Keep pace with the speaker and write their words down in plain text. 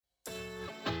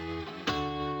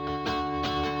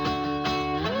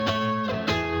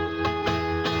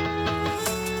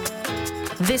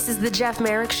This is the Jeff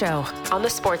Merrick Show on the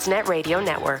Sportsnet Radio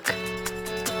Network.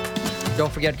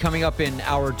 Don't forget, coming up in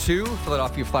Hour 2,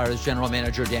 Philadelphia Flyers General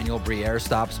Manager Daniel Briere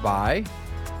stops by.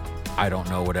 I don't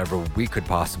know whatever we could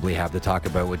possibly have to talk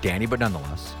about with Danny, but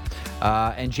nonetheless.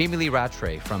 And Jamie Lee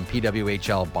Rattray from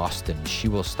PWHL Boston, she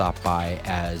will stop by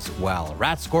as well.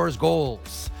 Rat scores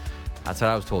goals. That's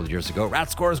what I was told years ago. Rat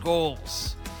scores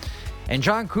goals. And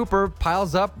John Cooper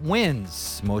piles up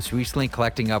wins, most recently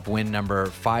collecting up win number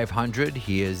 500.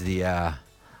 He is the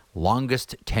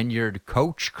longest tenured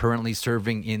coach currently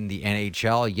serving in the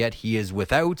NHL, yet he is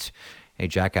without a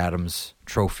Jack Adams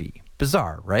trophy.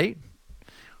 Bizarre, right?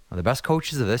 One of the best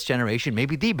coaches of this generation,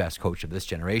 maybe the best coach of this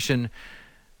generation,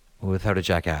 without a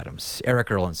Jack Adams. Eric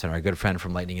Erlinson, our good friend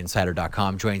from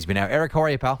LightningInsider.com, joins me now. Eric, how are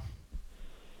you, pal?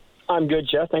 I'm good,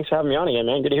 Jeff. Thanks for having me on again,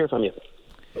 man. Good to hear from you.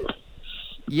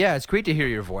 Yeah, it's great to hear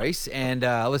your voice. And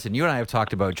listen, you and I have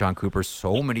talked about John Cooper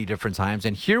so many different times,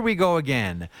 and here we go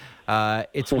again.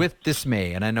 It's with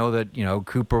dismay, and I know that,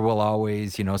 Cooper will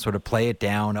always, sort of play it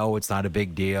down. Oh, it's not a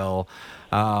big deal.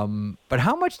 But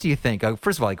how much do you think,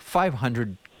 first of all,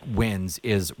 500 wins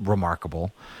is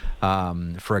remarkable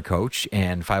for a coach,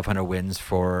 and 500 wins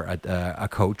for a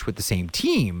coach with the same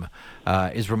team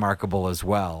is remarkable as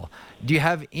well. Do you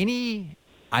have any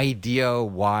idea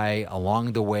why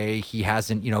along the way he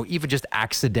hasn't, even just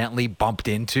accidentally bumped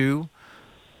into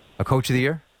a Coach of the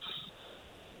Year?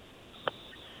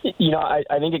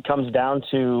 I think it comes down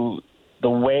to the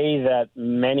way that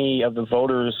many of the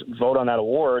voters vote on that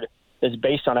award is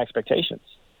based on expectations.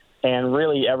 And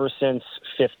really, ever since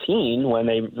 15, when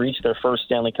they reached their first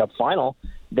Stanley Cup final,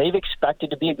 they've expected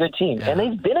to be a good team. Yeah. And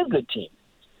they've been a good team.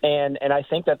 And I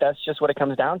think that that's just what it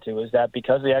comes down to, is that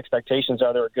because the expectations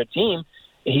are they're a good team,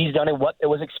 he's done what it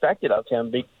was expected of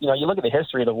him. You look at the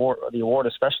history of the award,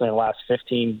 especially in the last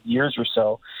 15 years or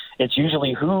so, it's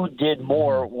usually who did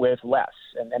more with less.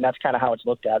 And that's kind of how it's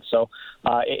looked at. So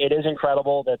it is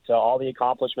incredible that all the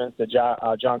accomplishments that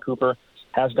John Cooper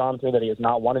has gone through, that he has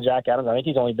not won a Jack Adams. I think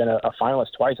he's only been a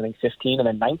finalist twice, I think 15 and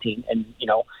then 19. And,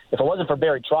 if it wasn't for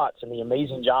Barry Trotz and the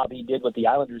amazing job he did with the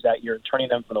Islanders that year, turning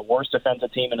them from the worst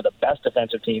defensive team into the best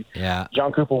defensive team,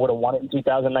 John Cooper would have won it in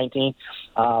 2019.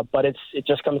 But it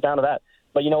just comes down to that.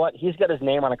 But you know what? He's got his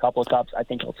name on a couple of cups. I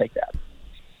think he'll take that.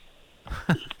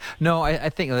 No, I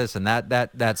think, listen,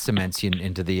 that cements you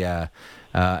into the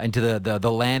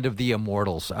land of the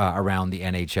immortals around the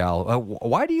NHL.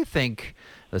 Why do you think?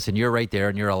 Listen, you're right there,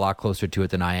 and you're a lot closer to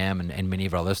it than I am, and many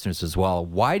of our listeners as well.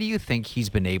 Why do you think he's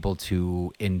been able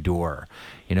to endure?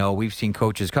 We've seen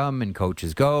coaches come and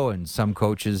coaches go, and some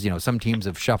coaches, some teams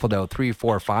have shuffled out 3,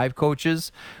 4, 5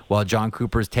 coaches, while John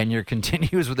Cooper's tenure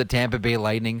continues with the Tampa Bay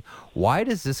Lightning. Why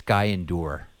does this guy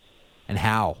endure, and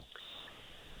how?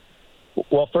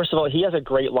 Well, first of all, he has a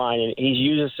great line, and he's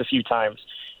used this a few times.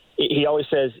 He always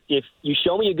says, if you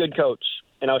show me a good coach,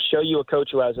 and I'll show you a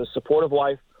coach who has a supportive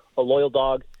wife, a loyal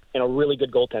dog, and a really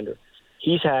good goaltender.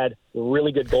 He's had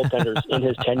really good goaltenders in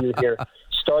his tenure here,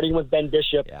 starting with Ben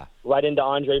Bishop, right into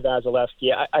Andrei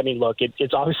Vasilevsky. I mean, look,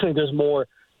 it's obviously there's more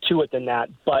to it than that,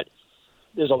 but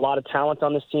there's a lot of talent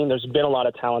on this team. There's been a lot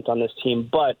of talent on this team,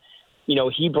 but,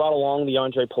 he brought along the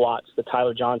Andre Palats, the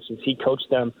Tyler Johnsons. He coached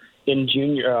them in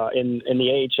junior, in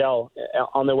the AHL,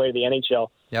 on their way to the NHL.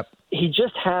 Yep. He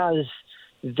just has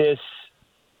this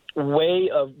way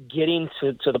of getting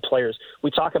to the players.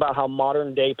 We talk about how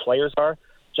modern day players are.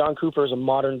 John Cooper is a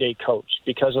modern day coach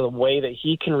because of the way that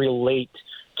he can relate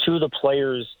to the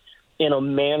players in a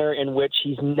manner in which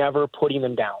he's never putting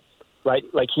them down, right?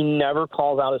 Like he never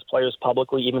calls out his players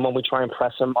publicly, even when we try and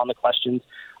press him on the questions.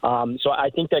 So I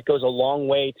think that goes a long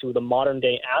way to the modern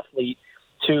day athlete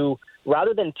to,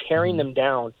 rather than tearing them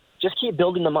down, just keep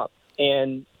building them up.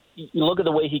 And you look at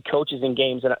the way he coaches in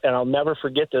games, and I'll never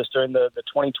forget this during the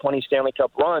 2020 Stanley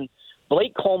Cup run.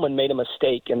 Blake Coleman made a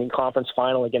mistake in the conference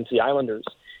final against the Islanders,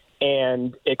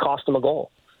 and it cost him a goal.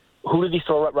 Who did he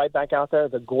throw right back out there?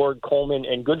 The Gord, Coleman,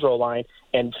 and Goodrow line,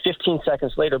 and 15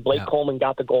 seconds later, Blake Coleman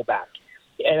got the goal back.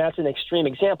 And that's an extreme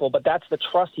example, but that's the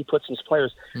trust he puts in his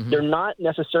players. Mm-hmm. They're not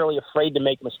necessarily afraid to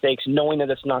make mistakes, knowing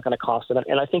that it's not going to cost them.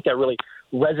 And I think that really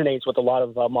resonates with a lot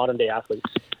of modern-day athletes.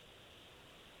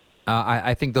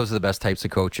 I think those are the best types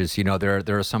of coaches.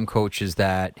 There are some coaches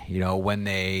that, when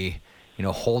they,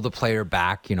 hold the player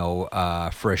back,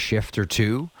 for a shift or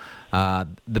two,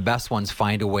 the best ones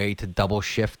find a way to double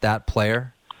shift that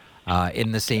player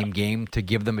in the same game to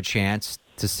give them a chance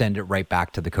to send it right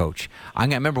back to the coach. I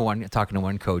remember talking to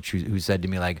one coach who said to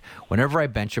me, whenever I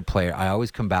bench a player, I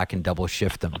always come back and double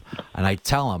shift them. And I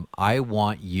tell him, I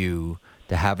want you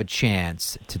to have a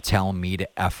chance to tell me to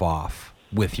F off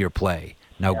with your play.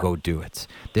 Now go do it.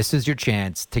 This is your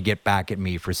chance to get back at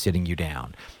me for sitting you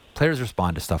down. Players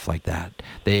respond to stuff like that.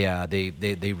 They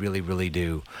really, really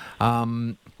do.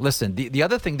 Listen, the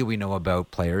other thing that we know about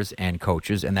players and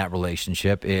coaches and that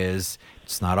relationship is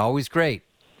it's not always great.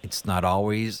 It's not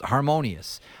always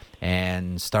harmonious.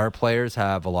 And star players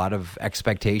have a lot of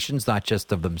expectations, not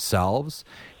just of themselves,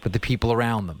 but the people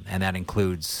around them. And that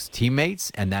includes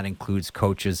teammates, and that includes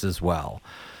coaches as well.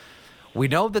 We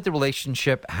know that the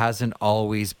relationship hasn't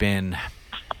always been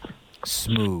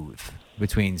smooth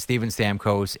between Steven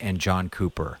Stamkos and John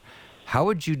Cooper. How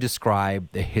would you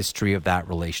describe the history of that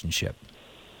relationship?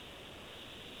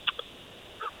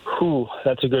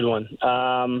 That's a good one.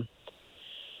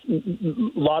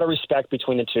 Lot of respect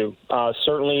between the two.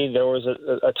 Certainly there was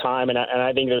a time, and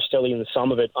I think there's still even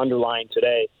some of it underlying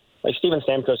today. Like Steven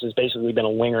Stamkos has basically been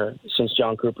a winger since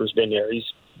John Cooper's been here. He's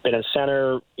been a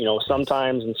center,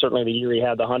 sometimes, and certainly the year he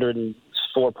had the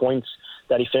 104 points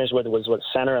that he finished with was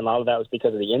center, and a lot of that was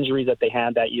because of the injuries that they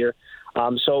had that year.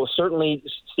 So certainly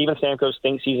Steven Stamkos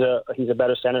thinks he's a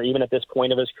better center even at this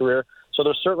point of his career. So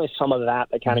there's certainly some of that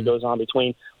kind of goes on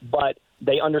between, but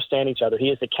they understand each other. He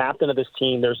is the captain of this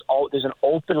team. There's an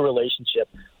open relationship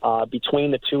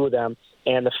between the two of them,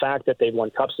 and the fact that they've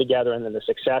won cups together and then the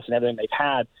success and everything they've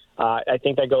had, I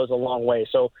think that goes a long way.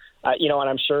 So, and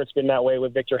I'm sure it's been that way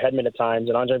with Victor Hedman at times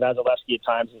and Andrei Vasilevsky at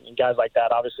times and guys like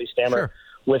that. Obviously, Stammer, sure,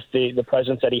 with the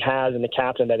presence that he has and the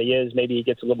captain that he is, maybe he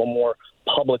gets a little more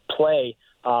public play.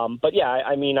 But yeah,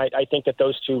 I think that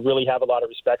those two really have a lot of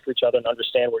respect for each other and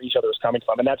understand where each other is coming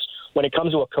from. And that's when it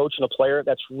comes to a coach and a player,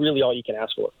 that's really all you can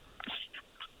ask for.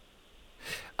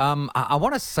 I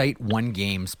want to cite one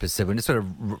game specifically, just sort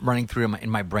of running through in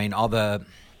my brain all the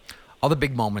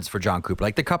big moments for John Cooper.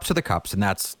 Like the cups are the cups, and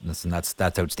that's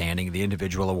outstanding. The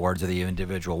individual awards are the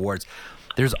individual awards.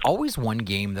 There's always one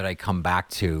game that I come back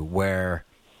to where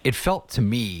it felt to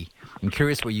me, I'm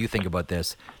curious what you think about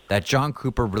this, that John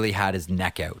Cooper really had his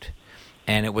neck out.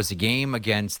 And it was a game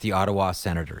against the Ottawa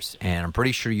Senators. And I'm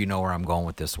pretty sure you know where I'm going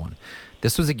with this one.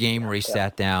 This was a game where he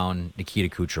sat down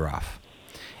Nikita Kucherov.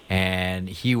 And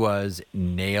he was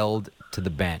nailed to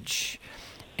the bench.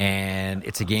 And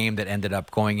it's a game that ended up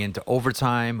going into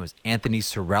overtime. It was Anthony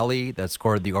Cirelli that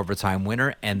scored the overtime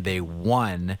winner, and they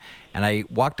won. And I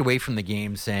walked away from the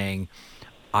game saying,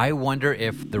 I wonder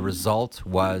if the result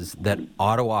was that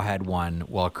Ottawa had won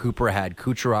while Cooper had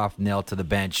Kucherov nailed to the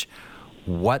bench,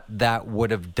 what that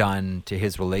would have done to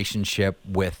his relationship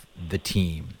with the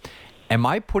team. Am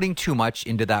I putting too much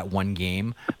into that one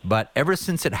game? But ever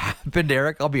since it happened,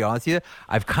 Eric, I'll be honest with you,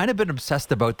 I've kind of been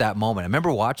obsessed about that moment. I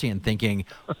remember watching and thinking,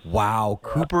 wow,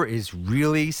 Cooper is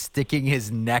really sticking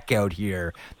his neck out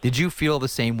here. Did you feel the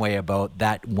same way about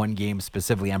that one game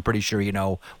specifically? I'm pretty sure you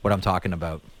know what I'm talking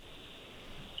about.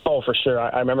 Oh, for sure.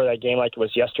 I remember that game like it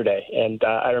was yesterday, and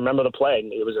I remember the play.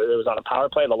 It was on a power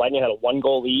play. The Lightning had a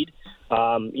 1-goal lead.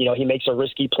 He makes a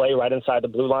risky play right inside the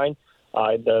blue line.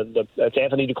 It's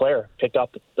Anthony Duclair picked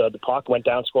up the puck, went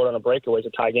down, scored on a breakaway. It's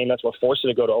a tie game. That's what forced it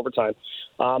to go to overtime.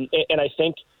 And I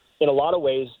think in a lot of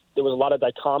ways there was a lot of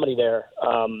dichotomy there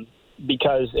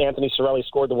because Anthony Cirelli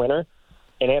scored the winner,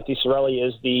 and Anthony Cirelli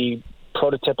is the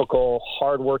prototypical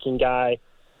hardworking guy.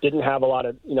 Didn't have a lot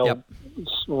of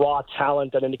raw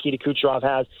talent that Nikita Kucherov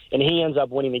has, and he ends up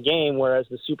winning the game, whereas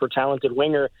the super talented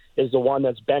winger is the one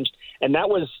that's benched. And that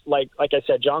was, like I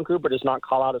said, John Cooper does not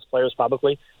call out his players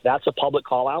publicly. That's a public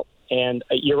call out, and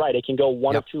you're right, it can go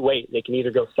one of two ways. It can either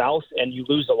go south and you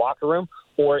lose the locker room,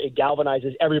 or it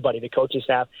galvanizes everybody, the coaching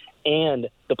staff and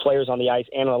the players on the ice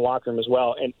and in the locker room as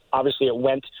well. And obviously it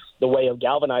went the way of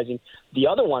galvanizing. The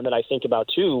other one that I think about,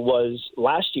 too, was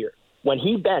last year, when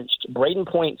he benched Braden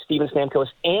Point, Steven Stamkos,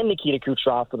 and Nikita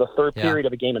Kucherov for the third period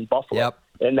of a game in Buffalo. Yep.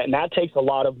 And that takes a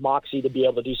lot of moxie to be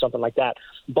able to do something like that.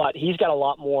 But he's got a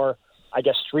lot more, I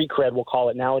guess, street cred, we'll call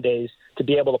it nowadays, to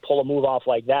be able to pull a move off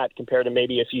like that compared to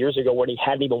maybe a few years ago when he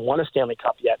hadn't even won a Stanley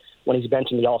Cup yet when he's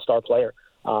benching the all-star player.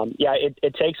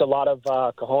 It takes a lot of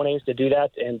cojones to do that,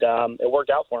 and it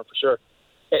worked out for him for sure.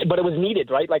 But it was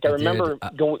needed, right? Like I remember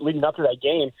leading up to that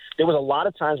game, there was a lot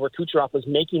of times where Kucherov was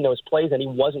making those plays and he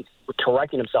wasn't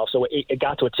correcting himself, so it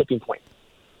got to a tipping point.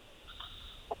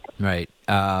 Right.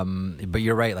 But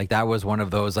you're right. Like that was one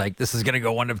of those, like, this is going to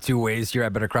go one of two ways here. I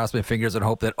better cross my fingers and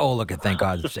hope that, thank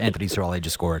God, Anthony Cirelli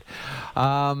just scored.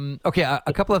 Okay,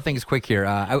 a couple of things quick here.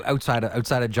 Outside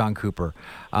of John Cooper.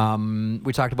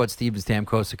 We talked about Steven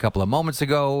Stamkos a couple of moments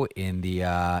ago in the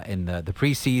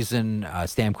preseason.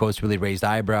 Stamkos really raised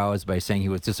eyebrows by saying he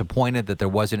was disappointed that there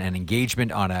wasn't an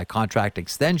engagement on a contract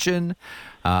extension.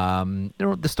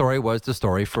 The story was the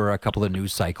story for a couple of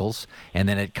news cycles, and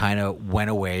then it kind of went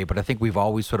away. But I think we've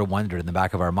always sort of wondered in the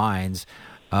back of our minds,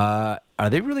 Are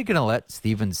they really going to let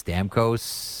Steven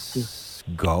Stamkos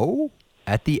go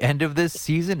at the end of this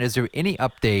season? Is there any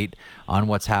update on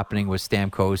what's happening with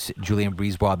Stamkos, Julien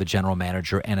Brisebois, the general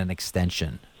manager, and an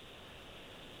extension?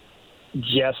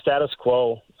 Yes, status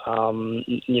quo.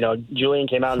 Julien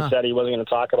came out and said he wasn't going to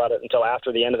talk about it until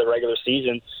after the end of the regular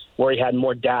season, where he had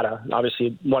more data.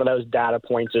 Obviously, one of those data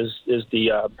points is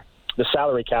the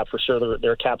salary cap for sure.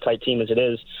 They're a cap-tight team as it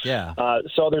is. Yeah.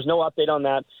 So there's no update on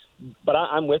that. But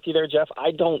I'm with you there, Jeff.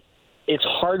 It's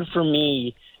hard for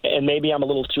me, and maybe I'm a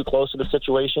little too close to the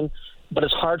situation, but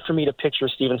it's hard for me to picture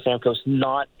Steven Stamkos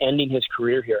not ending his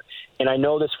career here. And I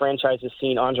know this franchise has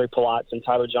seen Andre Palat's and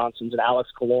Tyler Johnson's and Alex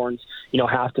Killorn's,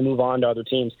 have to move on to other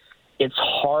teams. It's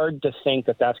hard to think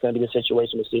that that's going to be the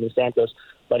situation with Steven Stamkos.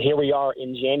 But here we are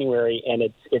in January, and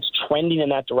it's trending in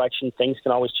that direction. Things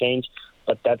can always change,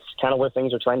 but that's kind of where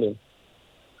things are trending.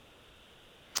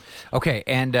 Okay,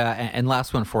 and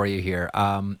last one for you here.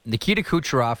 Nikita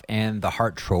Kucherov and the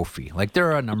Hart Trophy. Like, there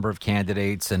are a number of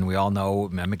candidates, and we all know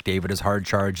McDavid is hard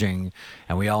charging,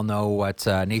 and we all know what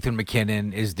Nathan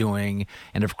McKinnon is doing.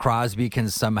 And if Crosby can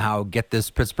somehow get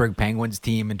this Pittsburgh Penguins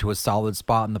team into a solid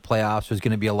spot in the playoffs, there's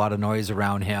going to be a lot of noise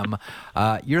around him.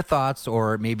 Your thoughts,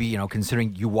 or maybe,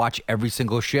 considering you watch every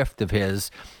single shift of his,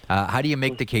 how do you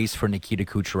make the case for Nikita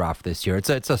Kucherov this year?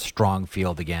 It's a strong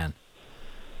field again.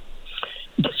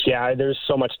 Yeah, there's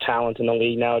so much talent in the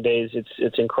league nowadays.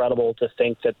 It's incredible to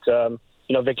think that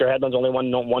Victor Hedman's only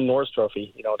won one Norris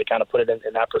Trophy. To kind of put it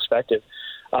in that perspective.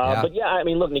 But yeah, I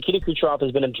mean, look, Nikita Kucherov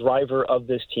has been a driver of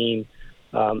this team.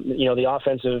 The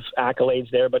offensive accolades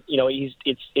there, but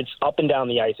it's up and down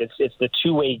the ice. It's the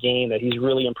two-way game that he's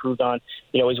really improved on.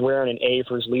 He's wearing an A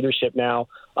for his leadership now.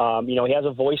 He has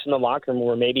a voice in the locker room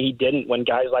where maybe he didn't when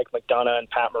guys like McDonough and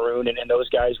Pat Maroon and those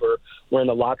guys were in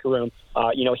the locker room.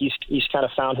 He's kind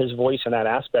of found his voice in that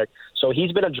aspect. So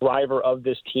he's been a driver of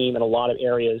this team in a lot of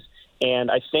areas.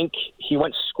 And I think he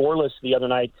went scoreless the other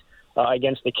night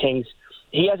against the Kings.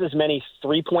 He has as many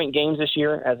 3-point games this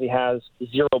year as he has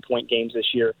 0-point games this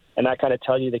year, and that kind of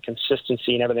tells you the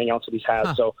consistency and everything else that he's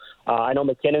had. So I know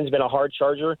McKinnon's been a hard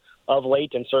charger of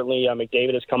late, and certainly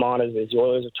McDavid has come on as the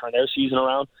Oilers have turned their season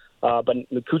around. But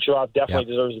Kucherov definitely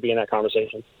deserves to be in that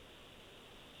conversation.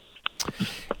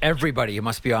 Everybody, you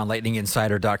must be on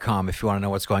lightninginsider.com if you want to know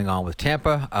what's going on with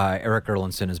Tampa. Eric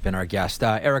Erlinson has been our guest.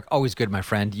 Eric, always good, my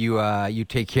friend. You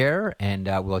take care, and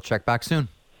we'll check back soon.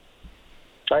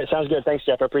 All right, sounds good. Thanks,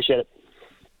 Jeff. I appreciate it.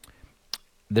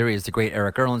 There he is, the great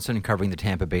Eric Erlinson, covering the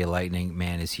Tampa Bay Lightning.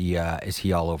 Man, is he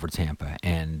all over Tampa.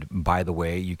 And by the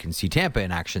way, you can see Tampa in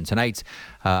action tonight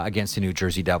against the New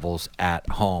Jersey Devils at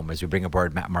home as we bring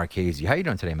aboard Matt Marchese. How you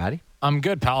doing today, Matty? I'm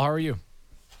good, pal. How are you?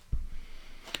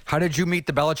 How did you meet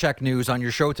the Belichick news on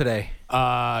your show today?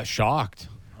 Shocked.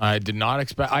 I did not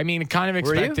expect. I mean, kind of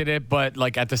expected it, but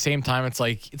like at the same time, it's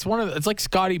like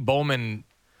Scotty Bowman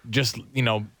just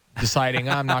deciding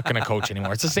I'm not going to coach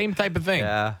anymore. It's the same type of thing.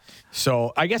 Yeah.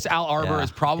 So I guess Al Arbor is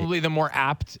probably the more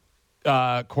apt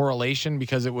correlation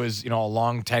because it was a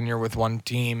long tenure with one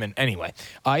team. And anyway,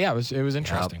 it was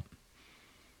interesting. Yep.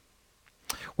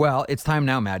 Well, it's time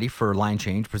now, Maddie, for Line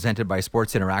Change, presented by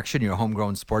Sports Interaction, your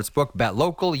homegrown sportsbook. Bet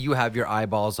local, you have your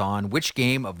eyeballs on. Which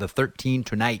game of the 13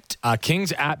 tonight?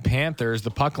 Kings at Panthers. The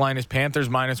puck line is Panthers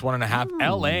 -1.5.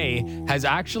 LA has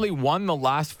actually won the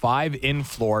last 5 in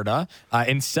Florida.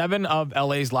 In 7 of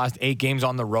LA's last 8 games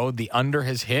on the road, the under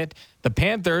has hit. The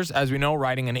Panthers, as we know,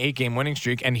 riding an 8-game winning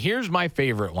streak. And here's my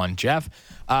favorite one, Jeff.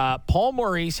 Paul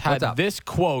Maurice had this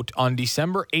quote on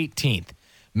December 18th.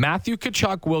 Matthew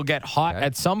Tkachuk will get hot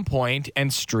at some point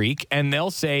and streak, and they'll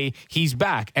say he's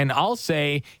back. And I'll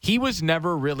say he was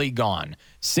never really gone.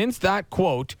 Since that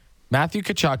quote, Matthew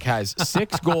Tkachuk has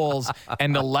 6 goals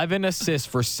and 11 assists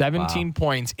for 17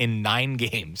 points in 9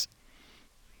 games.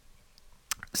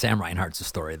 Sam Reinhart's a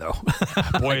story, though.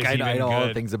 Boy, I know all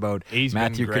the things about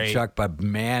Matthew Tkachuk, but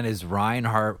man, is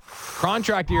Reinhart...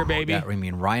 Contract year, baby. I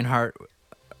mean, Reinhart...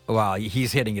 Well,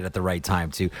 he's hitting it at the right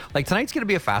time, too. Like, tonight's going to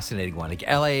be a fascinating one. Like,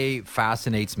 LA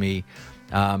fascinates me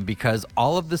because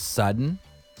all of a sudden,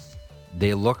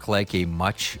 they look like a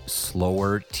much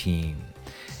slower team.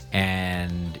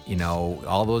 And,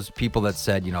 all those people that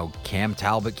said, Cam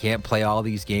Talbot can't play all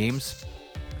these games,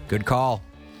 good call.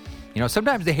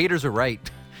 Sometimes the haters are right.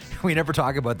 We never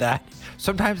talk about that.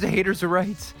 Sometimes the haters are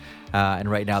right. And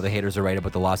right now, the haters are right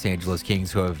about the Los Angeles Kings,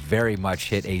 who have very much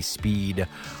hit a speed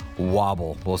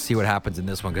wobble. We'll see what happens in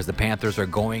this one because the Panthers are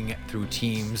going through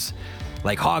teams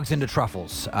like hogs into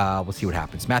truffles. We'll see what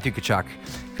happens. Matthew Tkachuk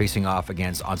facing off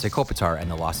against Anze Kopitar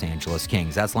and the Los Angeles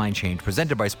Kings. That's Line Change,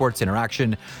 presented by Sports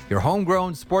Interaction, your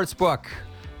homegrown sports book.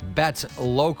 Bet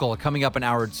Local. Coming up in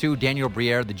hour 2, Daniel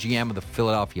Briere, the GM of the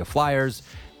Philadelphia Flyers.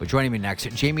 But joining me next,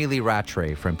 Jamie Lee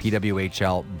Rattray from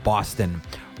PWHL Boston.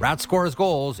 Rat scores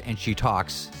goals, and she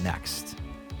talks next.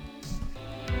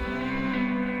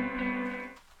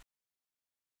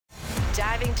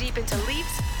 Diving deep into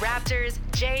Leafs, Raptors,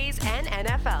 Jays, and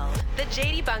NFL. The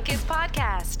JD Bunkis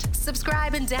Podcast.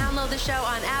 Subscribe and download the show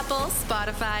on Apple,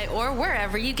 Spotify, or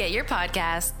wherever you get your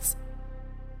podcasts.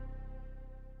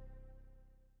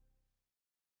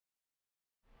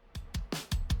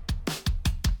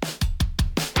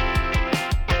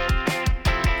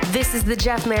 This is the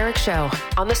Jeff Merrick Show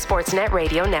on the Sportsnet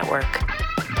Radio Network.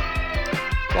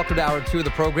 Welcome to hour 2 of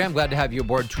the program. Glad to have you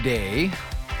aboard today.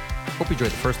 Hope you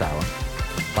enjoyed the first hour.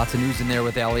 Lots of news in there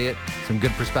with Elliott. Some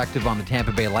good perspective on the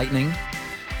Tampa Bay Lightning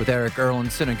with Eric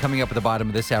Erlinson. And coming up at the bottom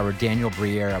of this hour, Daniel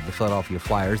Briere of the Philadelphia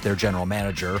Flyers, their general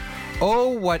manager. Oh,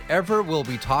 whatever will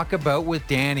we talk about with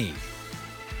Danny?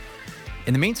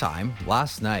 In the meantime,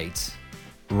 last night,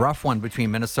 rough one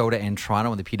between Minnesota and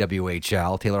Toronto in the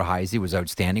PWHL. Taylor Heisey was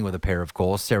outstanding with a pair of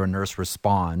goals. Sarah Nurse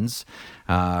responds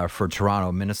for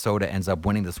Toronto. Minnesota ends up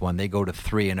winning this one. They go to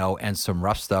 3-0, and some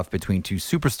rough stuff between two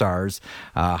superstars,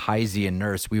 Heisey and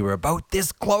Nurse. We were about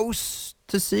this close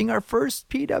to seeing our first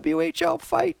PWHL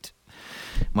fight.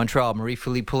 Montreal,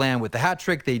 Marie-Philippe Poulin with the hat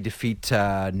trick. They defeat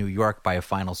New York by a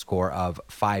final score of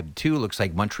 5-2. Looks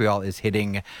like Montreal is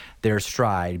hitting their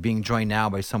stride. Being joined now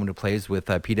by someone who plays with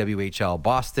PWHL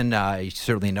Boston. You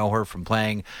certainly know her from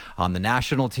playing on the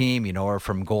national team. You know her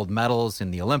from gold medals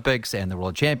in the Olympics and the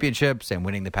World Championships and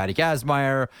winning the Patty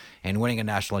Kazmaier and winning a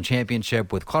national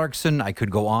championship with Clarkson. I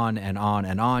could go on and on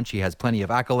and on. She has plenty of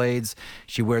accolades.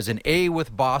 She wears an A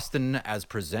with Boston as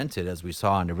presented, as we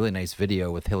saw in a really nice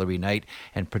video with Hillary Knight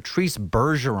and Patrice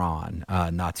Bergeron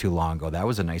not too long ago. That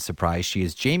was a nice surprise. She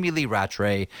is Jamie Lee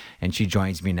Rattray, and she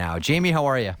joins me now. Jamie, how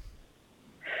are you?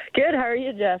 Good. How are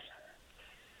you, Jeff?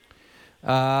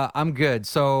 I'm good.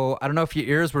 So I don't know if your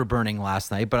ears were burning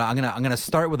last night, but I'm gonna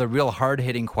start with a real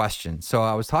hard-hitting question. So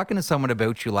I was talking to someone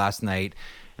about you last night,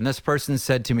 and this person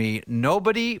said to me,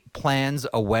 nobody plans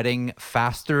a wedding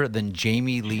faster than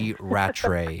Jamie Lee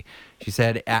Rattray. She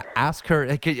said, ask her.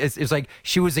 It's like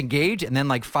she was engaged, and then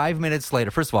like 5 minutes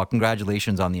later, first of all,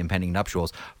 congratulations on the impending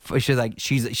nuptials. She's like,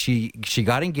 she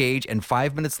got engaged, and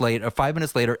 5 minutes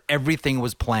later, everything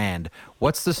was planned.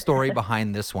 What's the story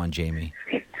behind this one, Jamie?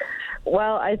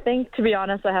 Well, I think, to be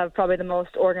honest, I have probably the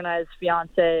most organized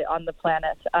fiance on the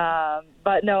planet.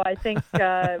 But no, I think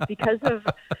because of,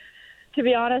 to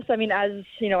be honest, I mean, as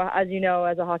you know,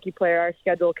 as a hockey player, our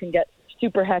schedule can get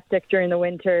super hectic during the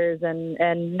winters,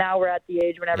 and now we're at the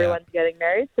age when everyone's getting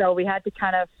married. So we had to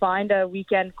kind of find a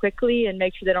weekend quickly and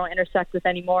make sure they don't intersect with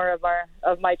any more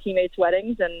of my teammates'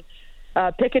 weddings, and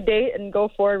pick a date and go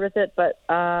forward with it. But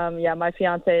my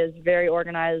fiance is very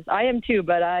organized. I am too,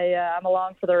 but I'm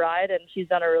along for the ride, and she's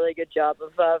done a really good job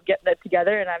of getting it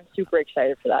together, and I'm super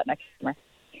excited for that next summer.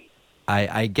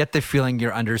 I get the feeling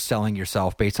you're underselling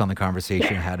yourself based on the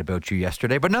conversation I had about you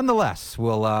yesterday, but nonetheless,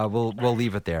 we'll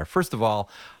leave it there. First of all,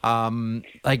 I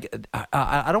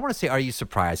don't want to say are you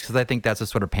surprised, because I think that's a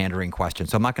sort of pandering question,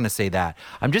 so I'm not going to say that.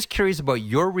 I'm just curious about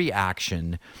your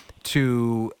reaction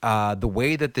to the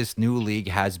way that this new league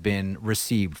has been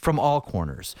received from all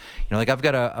corners. You know, like I've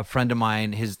got a friend of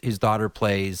mine, his daughter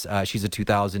plays, she's a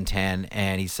 2010,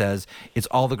 and he says it's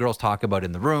all the girls talk about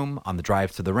in the room, on the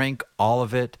drive to the rink, all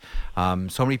of it.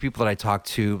 So many people that I talk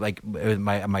to, like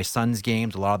my son's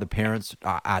games, a lot of the parents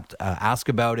ask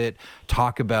about it,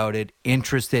 talk about it,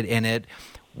 interested in it.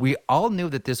 We all knew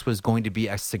that this was going to be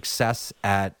a success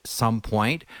at some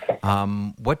point.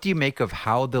 What do you make of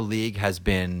how the league has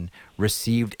been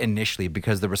received initially?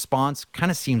 Because the response kind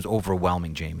of seems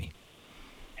overwhelming, Jamie.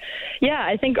 Yeah,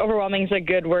 I think overwhelming is a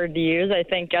good word to use. I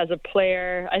think as a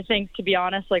player, to be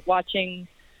honest, like watching,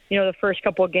 the first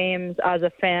couple of games as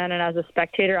a fan and as a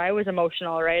spectator, I was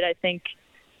emotional, right? I think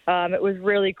it was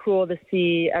really cool to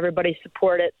see everybody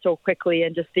support it so quickly,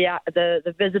 and just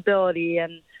the visibility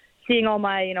and seeing all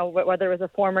my, whether it was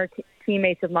a former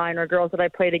teammates of mine or girls that I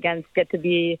played against get to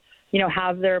be,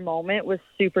 have their moment was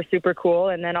super, super cool.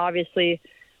 And then obviously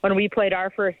when we played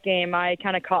our first game, I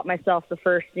kind of caught myself the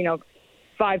first,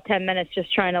 5-10 minutes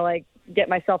just trying to get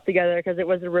myself together, because it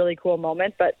was a really cool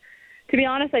moment. But to be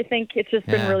honest, I think it's just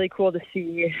been really cool to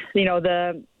see,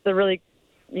 the really,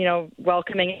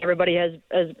 welcoming everybody has,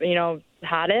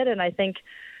 had it. And I think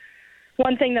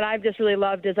one thing that I've just really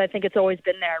loved is I think it's always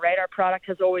been there, right? Our product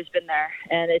has always been there.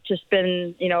 And it's just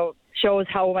been, shows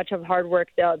how much of hard work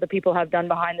the people have done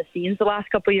behind the scenes the last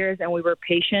couple of years. And we were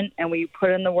patient and we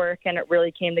put in the work, and it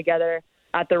really came together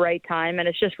at the right time. And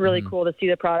it's just really cool to see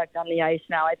the product on the ice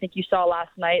now. I think you saw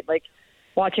last night,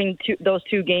 watching those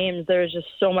two games, there's just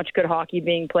so much good hockey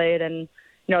being played, and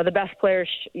the best players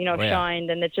shined,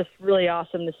 and it's just really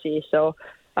awesome to see. So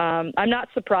I'm not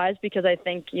surprised, because I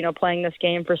think playing this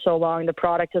game for so long, the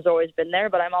product has always been there,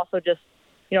 but I'm also just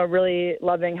really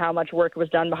loving how much work was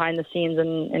done behind the scenes,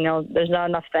 and there's not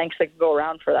enough thanks that can go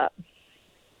around for that.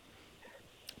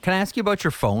 Can I ask you about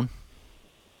your phone?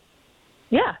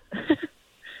 Yeah.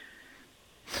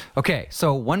 Okay,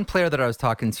 so one player that I was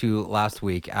talking to last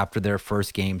week after their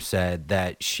first game said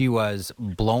that she was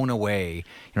blown away.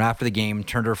 After the game,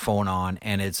 turned her phone on,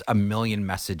 and it's a million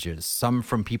messages. Some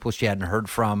from people she hadn't heard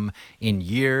from in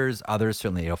years. Others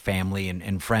certainly, family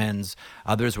and friends.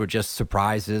 Others were just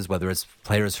surprises, whether it's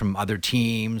players from other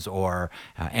teams or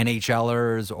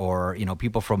NHLers or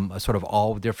people from sort of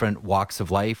all different walks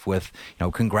of life with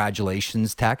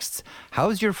congratulations texts.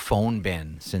 How's your phone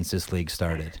been since this league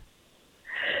started?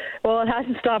 Well, it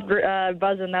hasn't stopped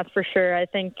buzzing, that's for sure. I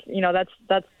think that's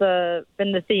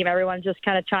been the theme. Everyone's just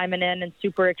kind of chiming in and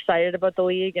super excited about the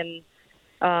league, and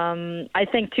I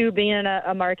think too, being in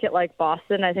a market like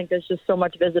Boston, I think there's just so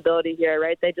much visibility here,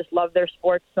 right? They just love their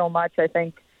sports so much. I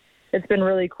think it's been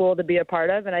really cool to be a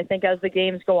part of, and I think as the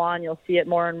games go on, you'll see it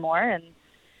more and more. And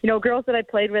girls that I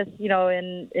played with,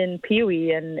 in Pee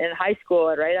Wee and in high school,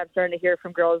 right? I'm starting to hear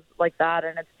from girls like that,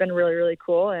 and it's been really, really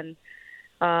cool. And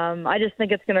I just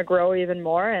think it's going to grow even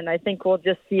more, and I think we'll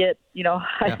just see it.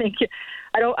 I think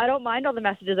I don't mind all the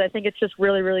messages. I think it's just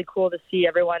really, really cool to see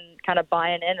everyone kind of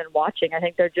buying in and watching. I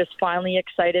think they're just finally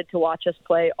excited to watch us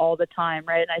play all the time,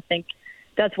 right? And I think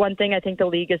that's one thing I think the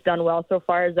league has done well so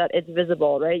far, is that it's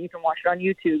visible, right? You can watch it on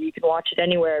YouTube, you can watch it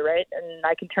anywhere, right? And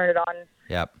I can turn it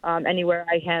on anywhere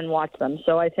I can watch them.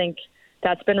 So I think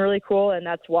that's been really cool, and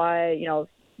that's why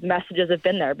messages have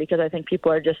been there, because I think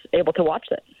people are just able to watch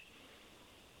it.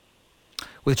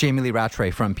 With Jamie Lee Rattray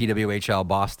from PWHL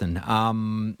Boston.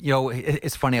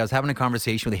 It's funny. I was having a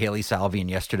conversation with Haley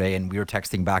Salvian yesterday, and we were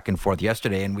texting back and forth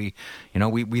yesterday, and we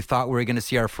thought we were going to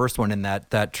see our first one in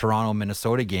that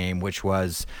Toronto-Minnesota game, which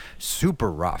was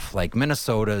super rough. Like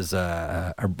Minnesota's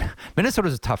a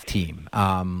tough team.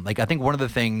 I think one of the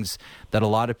things that a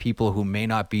lot of people who may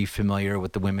not be familiar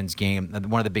with the women's game,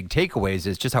 one of the big takeaways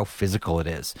is just how physical it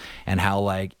is, and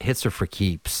how hits are for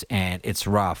keeps, and it's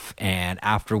rough, and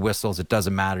after whistles it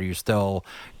doesn't matter, you're still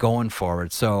going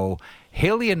forward. So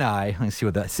Haley and I, let's see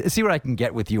what I can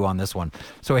get with you on this one.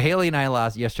 So Haley and I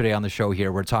yesterday on the show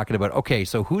here, we're talking about, okay,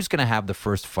 so who's going to have the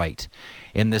first fight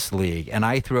in this league? And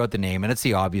I threw out the name, and it's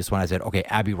the obvious one. I said, okay,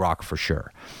 Abby Rock for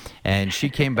sure. And she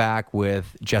came back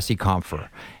with Jessie Comfer.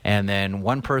 And then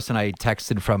one person I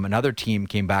texted from another team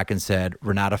came back and said,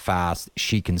 Renata Fast,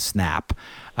 she can snap.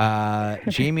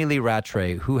 Jamie Lee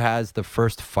Rattray, who has the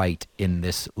first fight in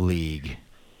this league?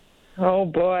 Oh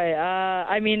boy.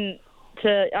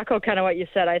 To echo kind of what you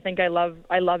said, I think I love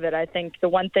it. I think the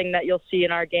one thing that you'll see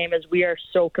in our game is we are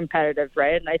so competitive,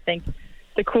 right? And I think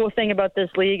the cool thing about this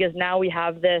league is now we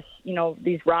have this,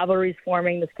 these rivalries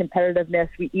forming, this competitiveness.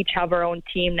 We each have our own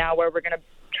team now where we're going to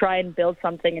try and build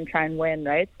something and try and win,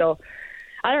 right? So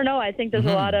I don't know. I think there's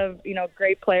a lot of,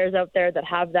 great players out there that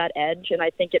have that edge, and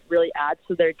I think it really adds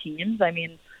to their teams.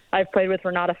 I've played with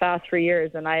Renata Fast for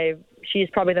years, and she's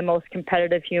probably the most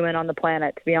competitive human on the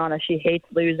planet, to be honest. She hates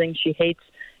losing. She hates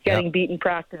getting beat in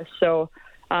practice. So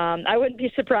I wouldn't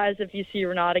be surprised if you see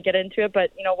Renata get into it.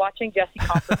 But, watching Jessie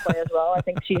Comfer play as well, I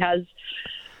think she has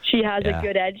a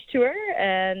good edge to her.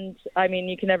 And,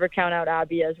 you can never count out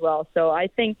Abby as well. So I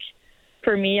think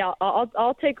for me,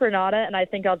 I'll take Renata, and I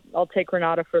think I'll take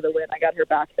Renata for the win. I got her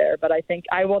back there. But I think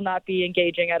I will not be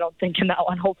engaging, I don't think, in that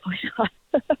one. Hopefully not.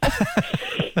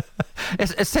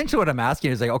 Essentially what I'm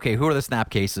asking is okay, who are the snap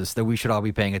cases that we should all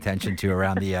be paying attention to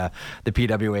around the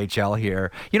PWHL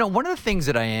here? One of the things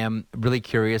that I am really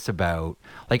curious about,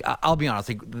 I'll be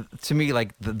honest, to me,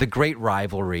 the great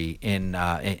rivalry in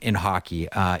hockey,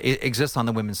 it exists on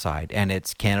the women's side, and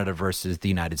it's Canada versus the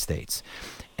United States.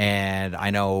 And I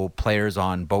know players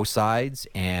on both sides,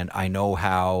 and I know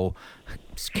how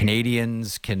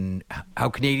Canadians can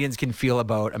feel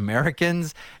about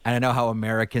Americans, and I know how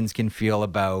Americans can feel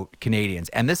about Canadians.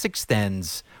 And this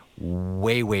extends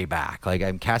way back.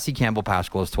 Cassie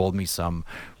Campbell-Pascal has told me some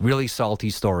really salty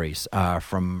stories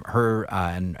from her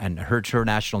and her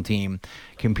national team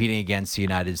competing against the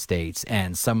United States.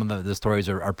 And some of the stories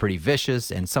are pretty vicious,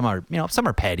 and some are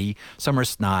petty, some are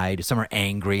snide, some are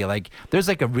angry. There's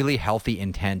a really healthy,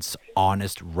 intense,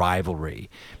 honest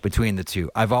rivalry between the two.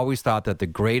 I've always thought that the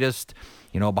greatest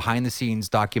behind-the-scenes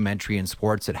documentary in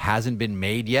sports that hasn't been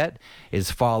made yet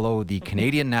is follow the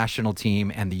Canadian national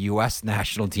team and the U.S.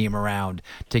 national team around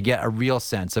to get a real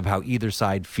sense of how either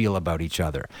side feel about each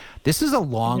other. This is a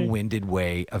long-winded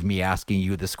way of me asking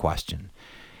you this question.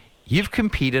 You've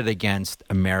competed against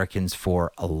Americans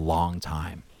for a long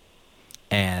time,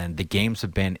 and the games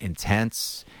have been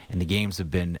intense, and the games have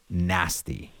been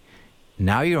nasty.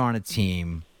 Now you're on a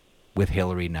team with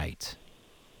Hilary Knight.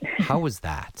 How was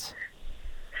that?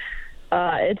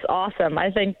 It's awesome.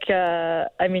 I think,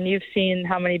 you've seen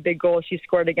how many big goals she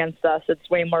scored against us. It's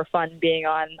way more fun being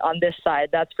on this side,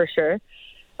 that's for sure.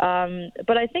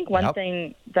 But I think one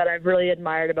thing that I've really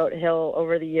admired about Hill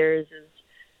over the years is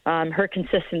her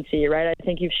consistency, right? I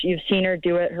think you've seen her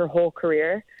do it her whole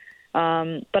career.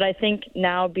 But I think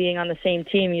now being on the same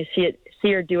team, you see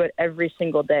her do it every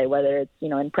single day, whether it's,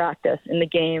 in practice, in the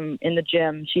game, in the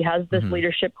gym. She has this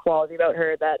leadership quality about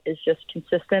her that is just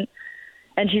consistent.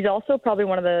 And she's also probably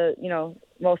one of the,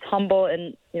 most humble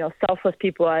and, selfless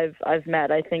people I've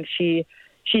met. I think she's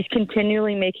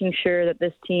continually making sure that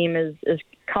this team is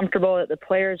comfortable, that the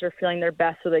players are feeling their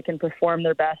best so they can perform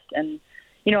their best. And,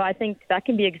 I think that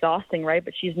can be exhausting, right?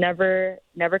 But she's never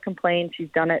complained. She's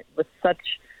done it with such,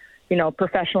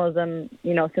 professionalism,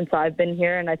 since I've been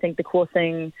here. And I think the cool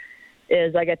thing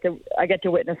is I get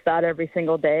to witness that every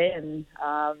single day. And,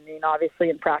 obviously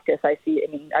in practice, I've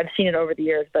seen it over the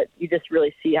years, but you just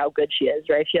really see how good she is,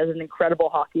 right? She has an incredible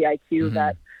hockey IQ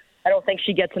that I don't think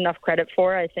she gets enough credit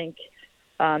for. I think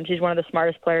she's one of the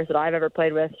smartest players that I've ever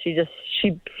played with. She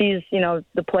sees,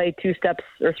 the play 2 steps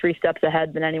or 3 steps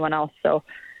ahead than anyone else. So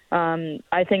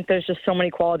I think there's just so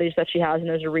many qualities that she has, and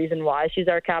there's a reason why she's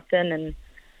our captain. And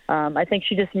I think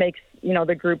she just makes,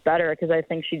 the group better, because I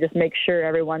think she just makes sure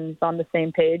everyone's on the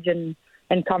same page and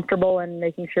comfortable and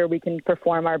making sure we can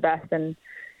perform our best. And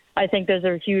I think there's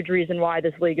a huge reason why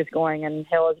this league is going, and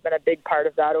Hill has been a big part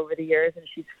of that over the years, and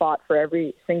she's fought for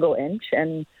every single inch,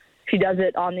 and she does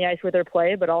it on the ice with her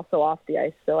play, but also off the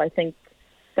ice. So I think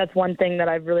that's one thing that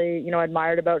I've really,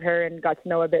 admired about her and got to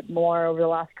know a bit more over the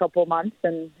last couple of months,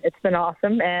 and it's been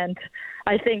awesome. And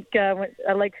I think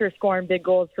I like her scoring big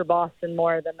goals for Boston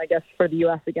more than, I guess, for the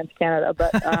U.S. against Canada.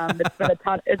 But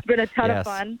it's been a ton of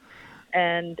fun,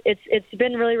 and it's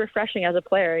been really refreshing as a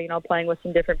player, playing with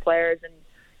some different players and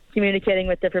communicating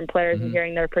with different players and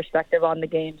hearing their perspective on the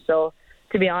game. So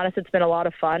to be honest, it's been a lot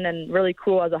of fun and really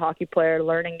cool as a hockey player,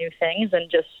 learning new things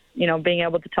and just, being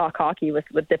able to talk hockey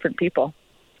with different people.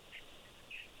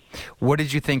 What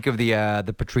did you think of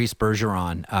the Patrice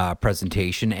Bergeron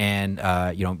presentation? And,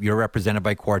 you're represented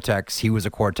by Cortex. He was a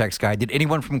Cortex guy. Did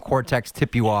anyone from Cortex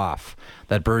tip you off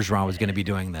that Bergeron was going to be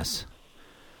doing this?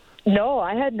 No,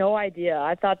 I had no idea.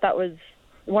 I thought that was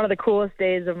one of the coolest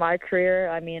days of my career.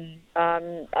 I mean,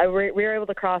 we were able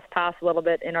to cross paths a little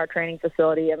bit in our training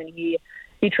facility. I mean,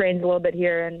 he trains a little bit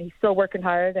here, and he's still working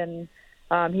hard, and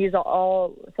he's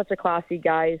all such a classy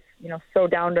guy. He's, so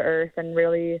down to earth and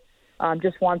really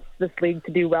just wants this league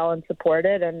to do well and support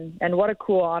it. And what a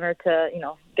cool honor to,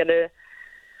 get to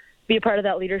be a part of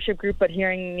that leadership group, but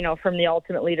hearing, from the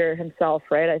ultimate leader himself,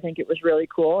 right? I think it was really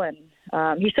cool. And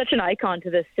he's such an icon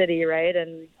to this city, right?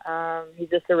 And he's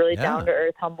just a really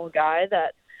down-to-earth, humble guy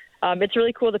that it's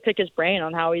really cool to pick his brain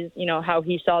on how he's, how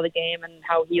he saw the game and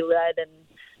how he led.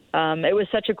 And it was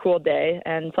such a cool day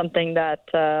and something that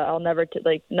I'll never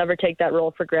take that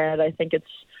role for granted. I think it's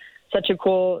such a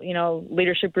cool,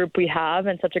 leadership group we have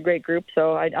and such a great group.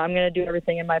 So I'm going to do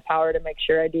everything in my power to make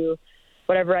sure I do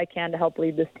whatever I can to help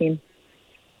lead this team.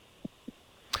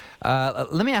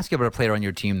 Let me ask you about a player on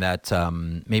your team that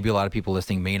maybe a lot of people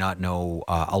listening may not know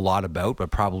a lot about, but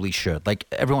probably should. Like,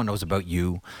 everyone knows about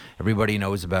you. Everybody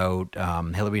knows about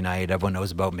Hilary Knight. Everyone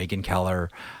knows about Megan Keller.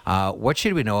 What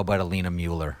should we know about Alina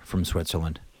Mueller from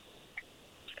Switzerland?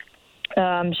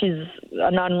 She's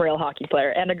an unreal hockey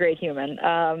player and a great human.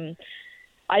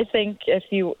 I think if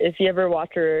you ever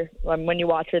watch her, when you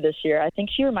watch her this year, I think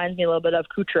she reminds me a little bit of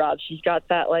Kucherov. She's got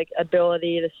that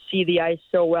ability to see the ice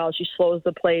so well. She slows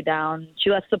the play down. She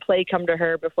lets the play come to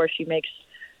her before she makes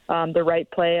the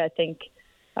right play. I think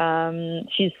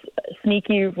she's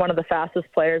sneaky, one of the fastest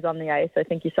players on the ice. I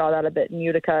think you saw that a bit in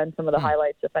Utica and some of the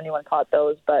highlights if anyone caught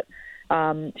those. But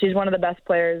she's one of the best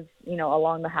players,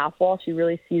 along the half wall. She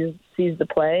really sees the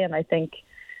play, and I think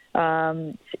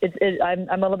I'm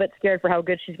a little bit scared for how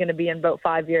good she's going to be in about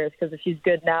 5 years, because if she's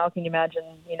good now, can you imagine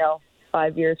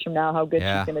 5 years from now how good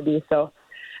she's going to be? So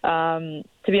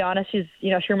to be honest, she's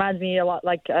she reminds me a lot,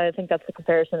 I think that's the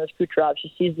comparison as Kucherov.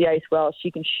 She sees the ice well. She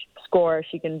can score.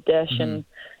 She can dish. And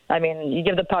I mean, you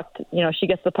give the puck she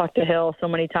gets the puck to Hill so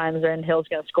many times, and Hill's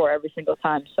going to score every single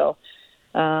time. So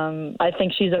I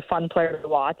think she's a fun player to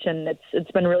watch, and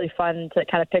it's been really fun to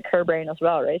kind of pick her brain as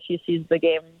well, right? She sees the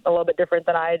game a little bit different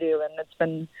than I do, and it's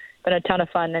been a ton of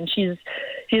fun. And she's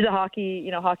a hockey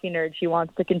nerd. She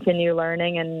wants to continue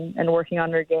learning and working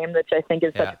on her game, which I think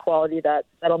is such a quality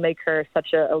that'll make her such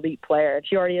an elite player.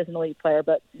 She already is an elite player,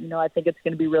 but I think it's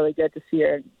going to be really good to see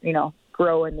her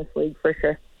grow in this league for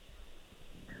sure.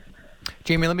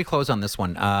 Jamie, let me close on this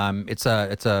one. It's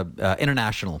a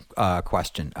international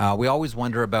question. We always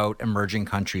wonder about emerging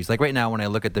countries. Like right now, when I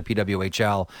look at the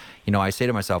PWHL, I say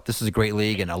to myself, this is a great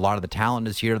league, and a lot of the talent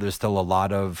is here. There's still a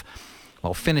lot of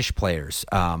Finnish players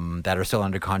that are still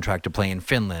under contract to play in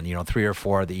Finland. 3 or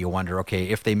 4 that you wonder, okay,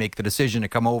 if they make the decision to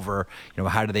come over,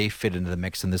 how do they fit into the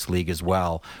mix in this league as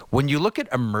well? When you look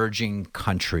at emerging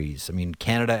countries, I mean,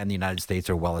 Canada and the United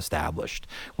States are well established.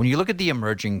 When you look at the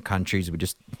emerging countries, we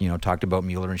just talked about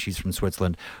Mueller, and she's from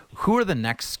Switzerland. Who are the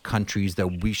next countries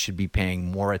that we should be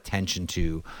paying more attention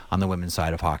to on the women's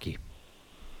side of hockey?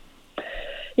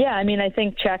 Yeah, I mean, I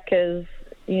think Czechia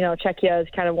is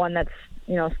kind of one that's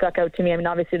stuck out to me. I mean,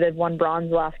 obviously they've won bronze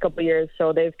the last couple of years,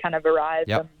 so they've kind of arrived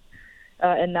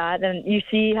in that. And you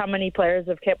see how many players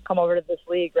have come over to this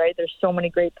league, right? There's so many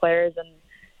great players, and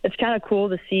it's kind of cool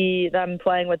to see them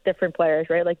playing with different players,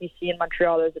 right? Like you see in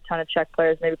Montreal, there's a ton of Czech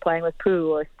players maybe playing with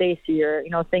Pooh or Stacy or,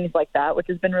 things like that, which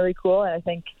has been really cool. And I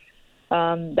think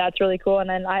that's really cool. And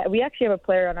then we actually have a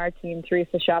player on our team,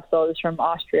 Teresa Schaffel, who's from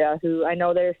Austria, who I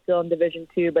know they're still in Division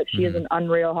II, but she is an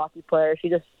unreal hockey player. She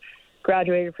just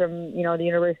graduated from the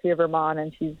University of Vermont,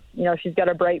 and she's got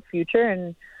a bright future.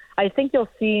 And I think you'll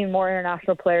see more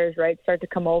international players start to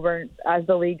come over as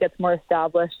the league gets more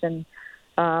established, and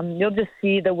you'll just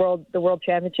see the world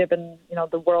championship and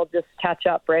the world just catch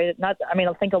up, right?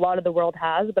 I think a lot of the world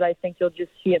has, but I think you'll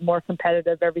just see it more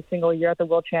competitive every single year at the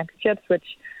world championships, which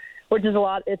is a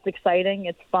lot. It's exciting,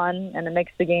 it's fun, and it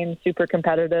makes the game super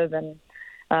competitive. And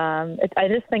I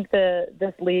just think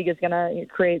this league is going to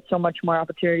create so much more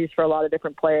opportunities for a lot of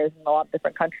different players in a lot of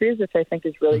different countries, which I think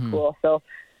is really cool. So,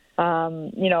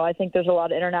 I think there's a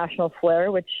lot of international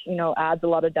flair, which, adds a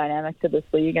lot of dynamic to this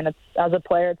league. And as a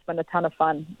player, it's been a ton of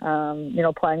fun,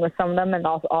 playing with some of them and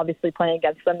also obviously playing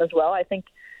against them as well. I think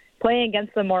playing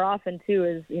against them more often, too,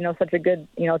 is, such a good,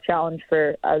 challenge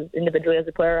for us individually as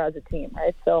a player, as a team,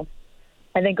 right? So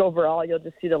I think overall you'll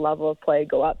just see the level of play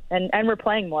go up, and we're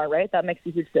playing more, right? That makes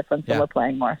a huge difference when we're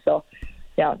playing more. So,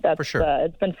 that's for sure.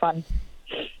 It's been fun.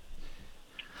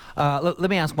 Let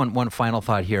me ask one final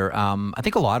thought here. I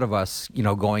think a lot of us,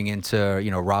 going into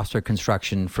roster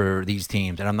construction for these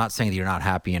teams, and I'm not saying that you're not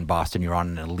happy in Boston. You're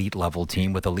on an elite level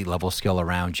team with elite level skill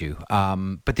around you.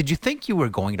 But did you think you were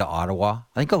going to Ottawa?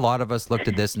 I think a lot of us looked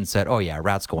at this and said, "Oh yeah,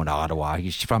 Rat's going to Ottawa.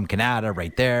 He's from Canada,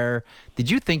 right there."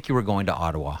 Did you think you were going to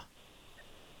Ottawa?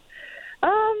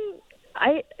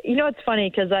 It's funny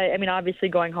because obviously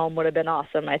going home would have been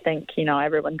awesome. I think,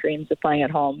 everyone dreams of playing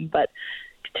at home. But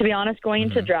to be honest, going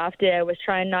into draft day, I was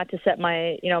trying not to set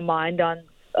my, mind on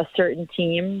a certain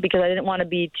team because I didn't want to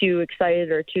be too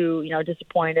excited or too,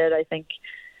 disappointed.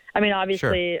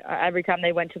 Obviously every time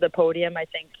they went to the podium, I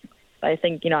think,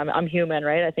 I'm human,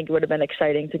 right? I think it would have been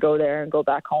exciting to go there and go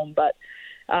back home. But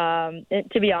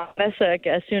to be honest,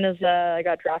 as soon as I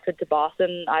got drafted to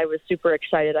Boston, I was super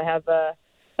excited. I have a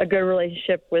good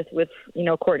relationship with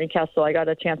Courtney Kessel. I got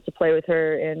a chance to play with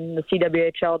her in the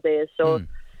CWHL days. So,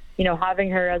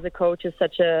 having her as a coach is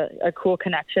such a cool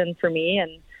connection for me.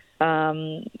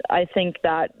 And I think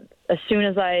that as soon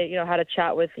as I, had a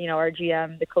chat with, our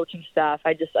GM, the coaching staff,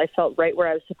 I felt right where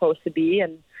I was supposed to be.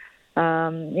 And,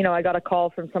 I got a call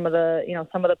from some of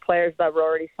the players that were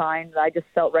already signed. I just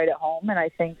felt right at home. And I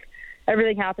think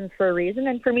everything happens for a reason.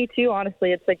 And for me too,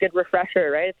 honestly, it's a good refresher,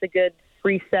 right? It's a good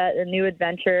reset, a new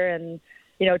adventure. And,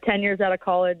 10 years out of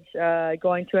college,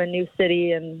 going to a new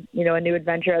city and, a new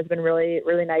adventure has been really,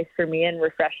 really nice for me and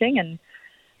refreshing. And,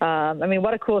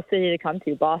 what a cool city to come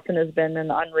to. Boston has been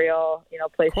an unreal,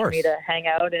 place for me to hang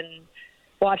out and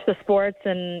watch the sports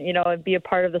and, be a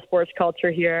part of the sports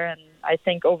culture here. And I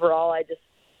think overall, I just,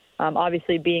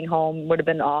 obviously being home would have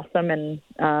been awesome. And,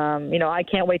 I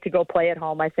can't wait to go play at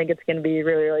home. I think it's going to be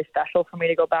really, really special for me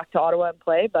to go back to Ottawa and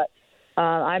play. But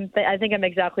I think I'm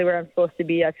exactly where I'm supposed to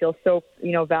be. I feel so,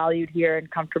 valued here and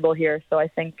comfortable here. So I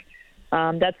think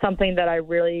that's something that I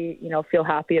really, feel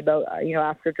happy about,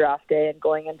 after draft day and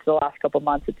going into the last couple of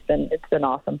months. It's been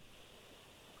awesome.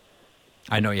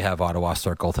 I know you have Ottawa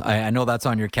circled. I know that's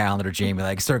on your calendar, Jamie.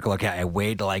 Circle, okay, I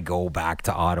wait till I go back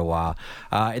to Ottawa.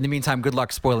 In the meantime, good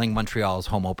luck spoiling Montreal's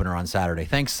home opener on Saturday.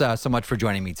 Thanks so much for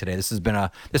joining me today. This has been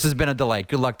a delight.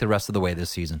 Good luck the rest of the way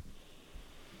this season.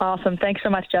 Awesome. Thanks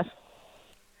so much, Jeff.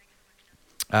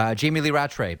 Jamie Lee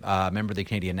Rattray, a member of the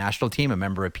Canadian national team, a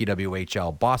member of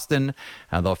PWHL Boston.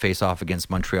 They'll face off against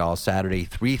Montreal Saturday,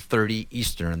 3:30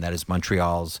 Eastern. That is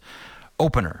Montreal's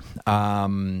opener.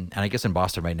 And I guess in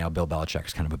Boston right now, Bill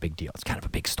Belichick's kind of a big deal. It's kind of a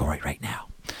big story right now.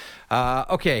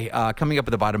 Coming up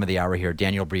at the bottom of the hour here,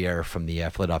 Daniel Briere from the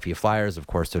Philadelphia Flyers. Of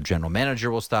course, their general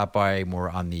manager will stop by, more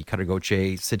on the Cutter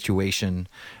Gauthier situation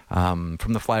from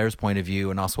the Flyers' point of view,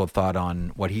 and also a thought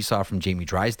on what he saw from Jamie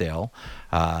Drysdale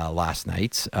last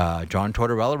night. John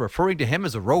Tortorella referring to him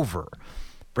as a rover.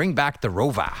 Bring back the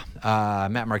Rova.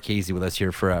 Matt Marchese with us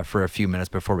here for a few minutes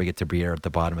before we get to Briere at the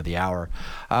bottom of the hour.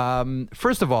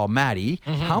 First of all, Maddie,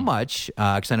 how much,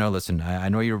 because I know, listen, I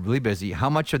know you're really busy, how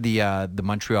much of the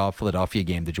Montreal-Philadelphia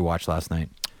game did you watch last night?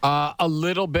 A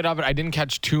little bit of it. I didn't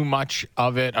catch too much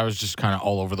of it. I was just kind of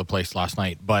all over the place last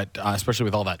night, but especially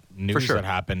with all that news that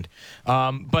happened.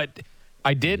 But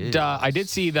I did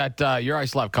see that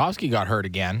Juraj Slafkovsky got hurt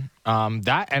again. And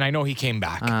I know he came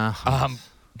back.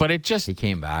 But it just... He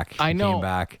came back. I know. He came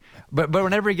back. But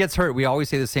whenever he gets hurt, we always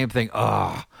say the same thing.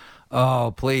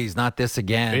 Oh, please, not this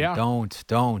again. Yeah.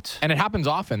 Don't. And it happens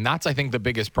often. That's, I think, the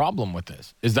biggest problem with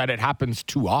this, is that it happens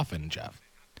too often, Jeff.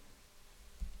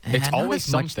 It's always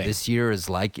something. This year is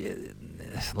like...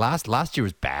 Last year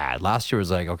was bad. Last year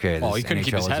was like, okay, this he couldn't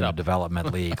keep his NHL is head in a up.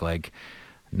 development league. Like,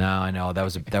 no, I know. That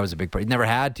was a big part. He never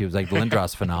had to. It was like the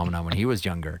Lindros phenomenon when he was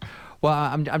younger. Well,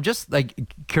 I'm just like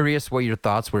curious what your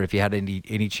thoughts were if you had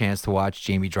any chance to watch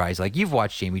Jamie Drysdale. Like, you've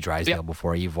watched Jamie Drysdale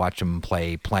before. You've watched him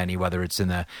play plenty, whether it's in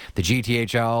the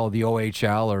GTHL, the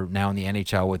OHL, or now in the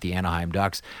NHL with the Anaheim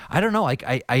Ducks. I don't know. Like,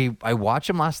 I watched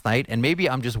him last night, and maybe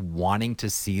I'm just wanting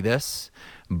to see this.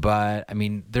 But, I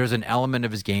mean, there's an element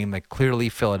of his game that clearly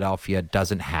Philadelphia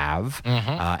doesn't have,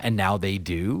 and now they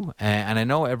do. And I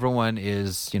know everyone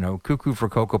is, cuckoo for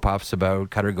Cocoa Puffs about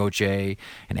Cutter Gauthier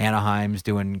and Anaheim's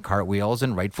doing cartwheels,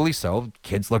 and rightfully so.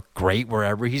 Kids look great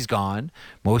wherever he's gone.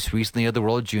 Most recently at the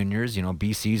World Juniors,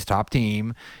 BC's top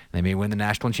team. They may win the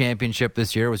national championship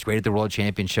this year. It was great at the World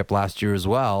Championship last year as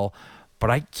well. But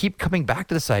I keep coming back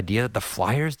to this idea that the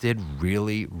Flyers did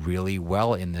really, really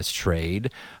well in this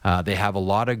trade. They have a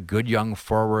lot of good young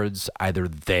forwards either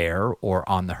there or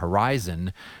on the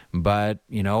horizon. But,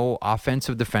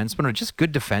 offensive defensemen or just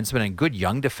good defensemen and good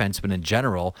young defensemen in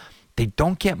general, they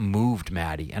don't get moved,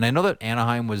 Maddie. And I know that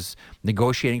Anaheim was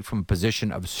negotiating from a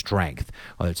position of strength,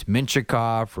 whether it's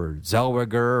Minchikov or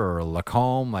Zellweger or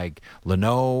Lacombe, like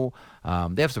Leno.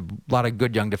 They have a lot of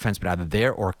good young defensemen either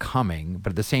there or coming.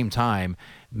 But at the same time,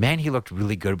 man, he looked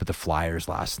really good with the Flyers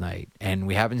last night. And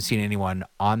we haven't seen anyone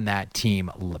on that team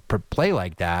play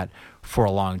like that for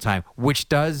a long time, which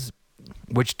does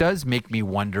make me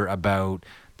wonder about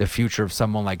the future of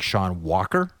someone like Sean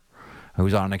Walker,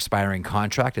 who's on an expiring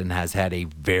contract and has had a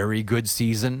very good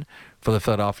season for the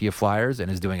Philadelphia Flyers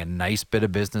and is doing a nice bit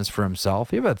of business for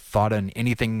himself. You ever thought on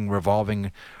anything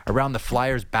revolving around the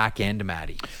Flyers back end,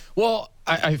 Maddie? Well,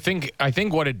 I think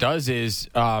what it does is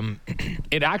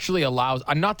it actually allows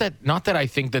not that I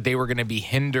think that they were going to be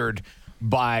hindered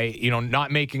by not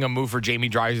making a move for Jamie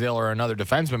Drysdale or another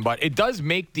defenseman, but it does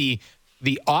make the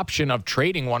option of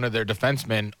trading one of their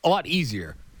defensemen a lot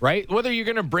easier. Right? Whether you're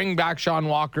going to bring back Sean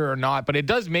Walker or not, but it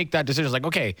does make that decision. It's like,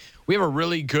 okay, we have a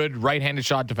really good right-handed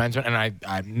shot defenseman, and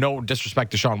I no disrespect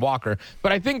to Sean Walker,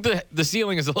 but I think the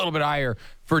ceiling is a little bit higher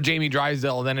for Jamie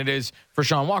Drysdale than it is for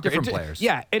Sean Walker. Different players.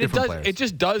 Yeah, and Different players. It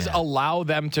just does allow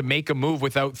them to make a move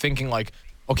without thinking like,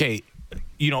 okay,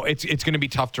 it's going to be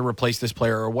tough to replace this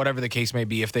player or whatever the case may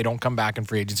be if they don't come back in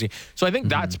free agency. So I think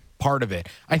that's part of it.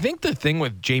 I think the thing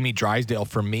with Jamie Drysdale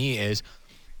for me is,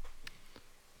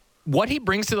 what he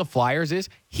brings to the Flyers is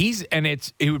he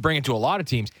would bring it to a lot of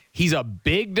teams. He's a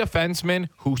big defenseman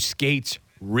who skates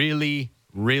really,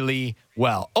 really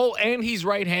well. Oh, and he's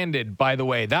right-handed, by the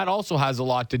way. That also has a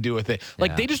lot to do with it.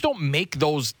 Like, they just don't make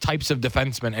those types of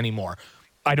defensemen anymore.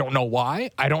 I don't know why.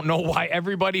 I don't know why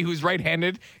everybody who's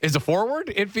right-handed is a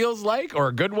forward, it feels like, or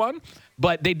a good one.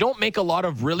 But they don't make a lot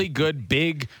of really good,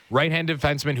 big right-handed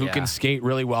defensemen who can skate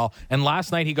really well. And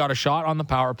last night he got a shot on the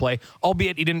power play,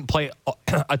 albeit he didn't play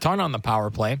a ton on the power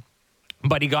play.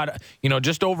 But he got,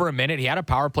 just over a minute. He had a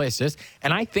power play assist.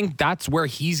 And I think that's where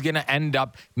he's going to end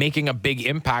up making a big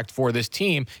impact for this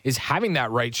team, is having that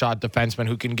right shot defenseman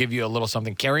who can give you a little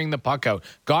something, carrying the puck out.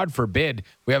 God forbid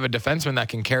we have a defenseman that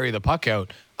can carry the puck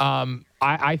out.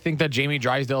 I think that Jamie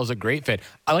Drysdale is a great fit.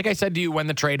 Like I said to you when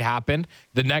the trade happened,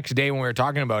 the next day when we were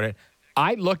talking about it,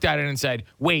 I looked at it and said,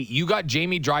 wait, you got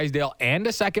Jamie Drysdale and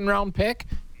a second-round pick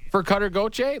for Cutter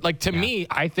Gauthier? Like, to me,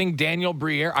 I think Daniel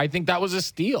Briere, I think that was a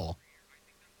steal.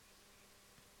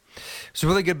 It's a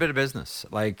really good bit of business.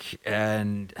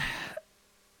 And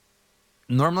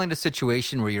normally in a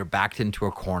situation where you're backed into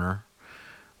a corner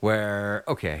where,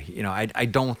 okay, I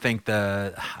don't think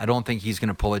he's going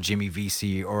to pull a Jimmy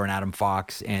Vesey or an Adam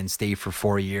Fox and stay for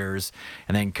 4 years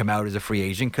and then come out as a free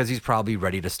agent, because he's probably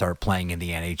ready to start playing in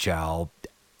the NHL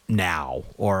now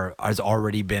or has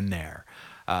already been there.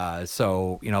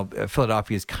 So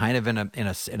Philadelphia is kind of in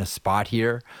a spot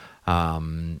here,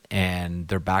 and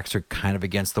their backs are kind of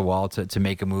against the wall to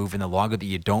make a move. And the longer that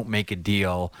you don't make a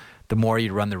deal, the more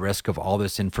you run the risk of all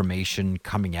this information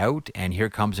coming out. And here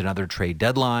comes another trade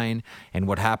deadline. And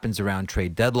what happens around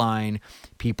trade deadline,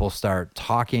 people start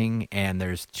talking, and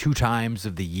there's 2 times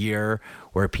of the year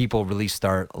where people really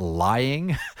start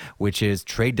lying, which is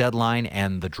trade deadline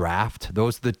and the draft.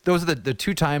 Those are the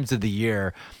 2 times of the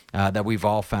year that we've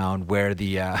all found where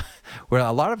where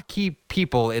a lot of key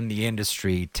people in the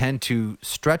industry tend to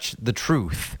stretch the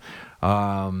truth.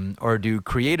 Or do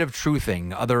creative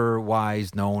truthing,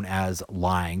 otherwise known as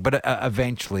lying. But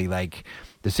eventually, like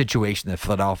the situation that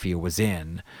Philadelphia was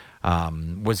in,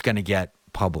 was going to get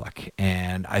public.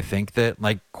 And I think that,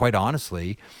 like, quite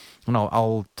honestly,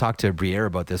 I'll talk to Briere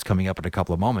about this coming up in a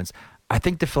couple of moments. I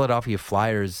think the Philadelphia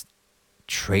Flyers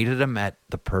traded him at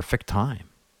the perfect time.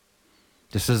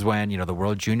 This is when, the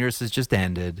World Juniors has just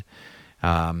ended.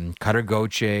 Cutter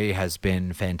Gauthier has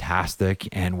been fantastic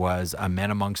and was a man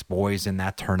amongst boys in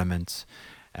that tournament,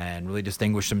 and really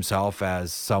distinguished himself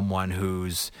as someone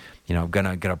who's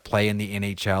gonna play in the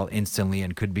NHL instantly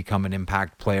and could become an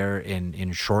impact player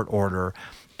in short order.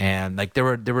 And like there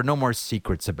were no more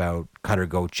secrets about Cutter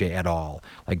Gauthier at all.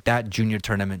 Like that junior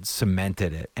tournament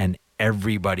cemented it, and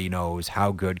everybody knows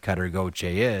how good Cutter Gauthier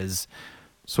is.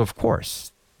 So of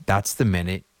course, that's the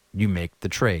minute you make the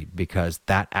trade, because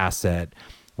that asset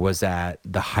was at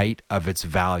the height of its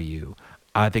value.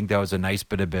 I think that was a nice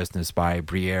bit of business by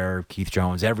Briere, Keith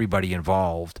Jones, everybody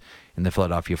involved in the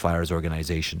Philadelphia Flyers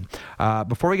organization.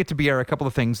 Before we get to Briere, a couple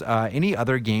of things. Any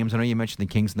other games? I know you mentioned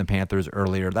the Kings and the Panthers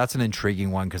earlier. That's an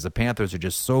intriguing one because the Panthers are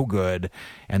just so good,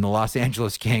 and the Los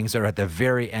Angeles Kings are at the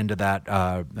very end of that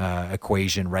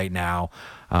equation right now.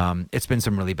 It's been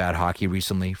some really bad hockey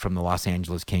recently from the Los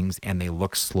Angeles Kings, and they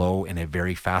look slow in a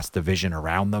very fast division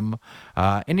around them.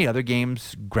 Any other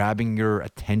games grabbing your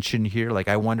attention here? Like,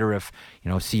 I wonder if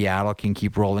Seattle can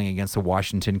keep rolling against the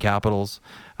Washington Capitals.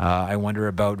 I wonder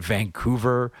about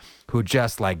Vancouver, who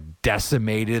just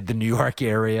decimated the New York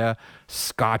area,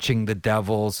 scotching the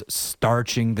Devils,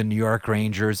 starching the New York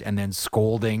Rangers, and then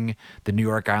scolding the New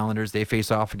York Islanders. They face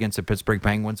off against the Pittsburgh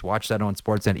Penguins. Watch that on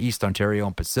Sportsnet East, Ontario,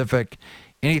 and Pacific.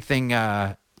 Anything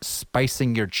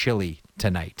spicing your chili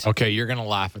tonight? Okay, you're gonna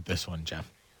laugh at this one,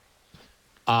 Jeff.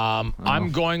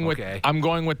 I'm going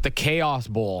with the Chaos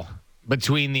Bowl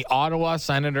between the Ottawa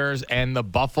Senators and the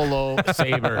Buffalo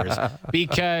Sabres,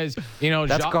 because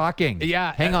that's gawking.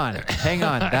 Yeah, hang on.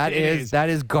 That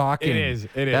is gawking. It is.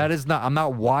 That is not. I'm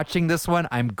not watching this one.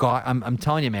 I'm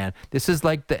telling you, man. This is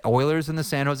like the Oilers and the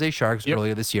San Jose Sharks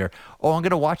earlier this year. Oh, I'm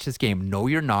going to watch this game. No,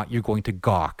 you're not. You're going to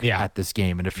gawk at this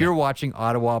game. And if you're watching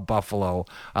Ottawa Buffalo,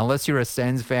 unless you're a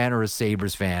Sens fan or a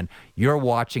Sabres fan, you're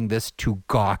watching this to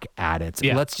gawk at it.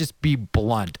 Yeah. Let's just be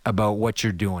blunt about what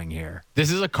you're doing here. This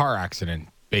is a car accident,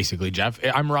 basically, Jeff.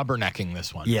 I'm rubbernecking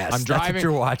this one. Yes, I'm driving, that's what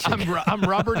you're watching. I'm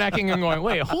rubbernecking and going,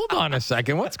 wait, hold on a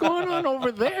second. What's going on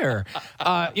over there?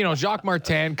 Jacques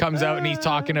Martin comes out and he's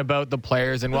talking about the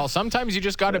players. And, well, sometimes you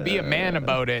just got to be a man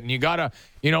about it. And you got to,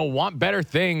 want better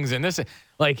things. And this,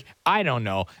 I don't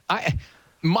know.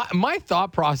 My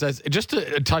thought process, just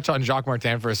to touch on Jacques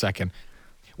Martin for a second,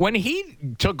 when he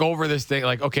took over this thing,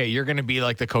 okay, you're going to be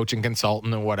the coaching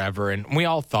consultant or whatever, and we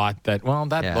all thought that,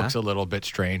 looks a little bit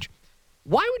strange.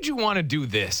 Why would you want to do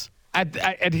this?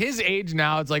 At his age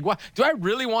now, it's like, what? Do I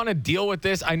really want to deal with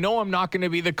this? I know I'm not going to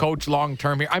be the coach long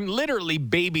term here. I'm literally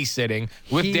babysitting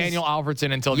with Daniel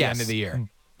Alfredson until the end of the year.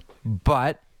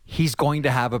 But he's going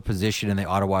to have a position in the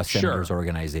Ottawa Senators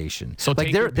organization. So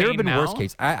there have been worse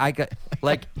cases. I got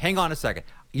hang on a second.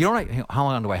 How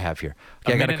long do I have here?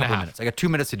 Okay, I got a couple of minutes. I got 2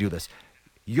 minutes to do this.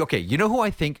 You know who I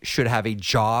think should have a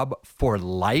job for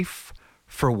life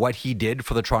for what he did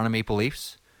for the Toronto Maple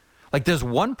Leafs? There's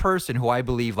one person who I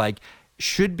believe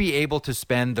should be able to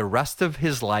spend the rest of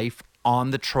his life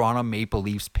on the Toronto Maple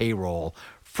Leafs payroll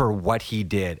for what he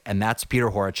did, and that's Peter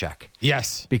Horachek.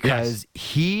 Yes. Because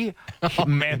he that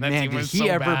team was did he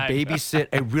so ever bad. babysit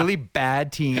a really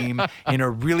bad team in a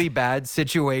really bad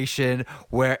situation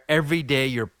where every day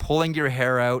you're pulling your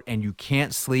hair out and you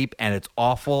can't sleep and it's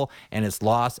awful and it's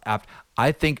lost after.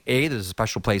 I think, there's a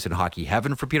special place in hockey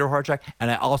heaven for Peter Horachek,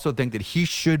 and I also think that he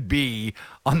should be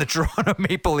on the Toronto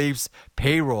Maple Leafs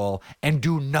payroll and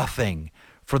do nothing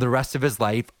for the rest of his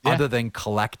life other than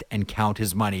collect and count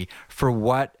his money for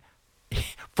what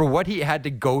for what he had to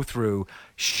go through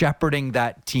shepherding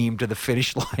that team to the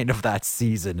finish line of that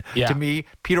season. Yeah. To me,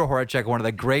 Peter Horacek, one of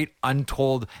the great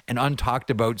untold and untalked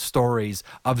about stories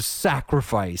of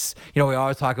sacrifice. We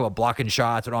always talk about blocking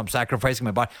shots and I'm sacrificing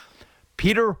my body.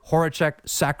 Peter Horacek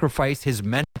sacrificed his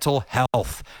mental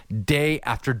health day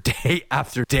after day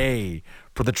after day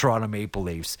for the Toronto Maple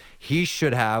Leafs. He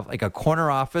should have like a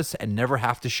corner office and never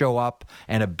have to show up,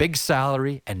 and a big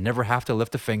salary and never have to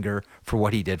lift a finger for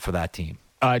what he did for that team.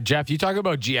 Jeff, you talk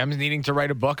about GMs needing to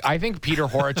write a book. I think Peter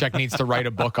Horacek needs to write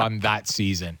a book on that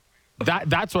season.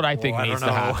 That's what I think needs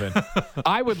to happen.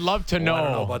 I would love to know. I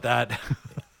don't know about that.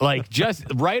 Like, just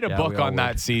write a book on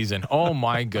that would. season. Oh,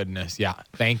 my goodness. Yeah.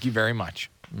 Thank you very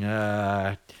much.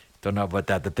 Don't know about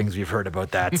that. The things we've heard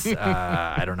about that.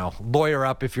 I don't know. Lawyer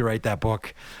up if you write that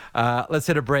book. Let's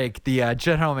hit a break. The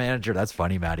general manager, that's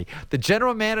funny, Maddie. The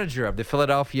general manager of the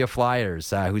Philadelphia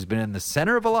Flyers, who's been in the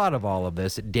center of a lot of all of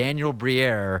this, Daniel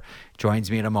Briere,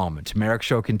 joins me in a moment. Merrick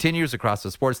Show continues across the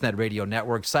Sportsnet Radio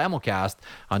Network, simulcast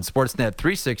on Sportsnet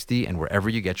 360 and wherever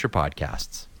you get your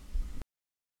podcasts.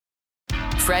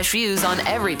 Fresh views on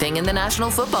everything in the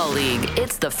National Football League.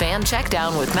 It's the Fan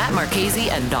Checkdown with Matt Marchese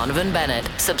and Donovan Bennett.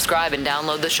 Subscribe and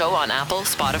download the show on Apple,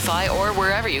 Spotify, or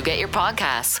wherever you get your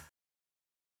podcasts.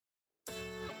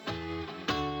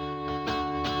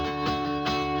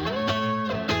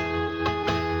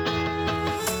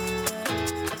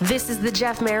 This is the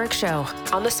Jeff Merrick Show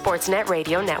on the Sportsnet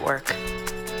Radio Network.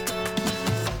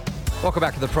 Welcome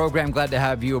back to the program. Glad to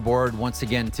have you aboard once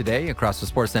again today across the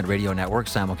Sportsnet Radio Network,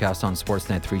 simulcast on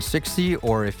Sportsnet 360,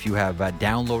 or if you have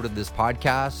downloaded this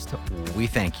podcast, we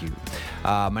thank you.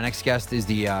 My next guest is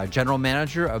the general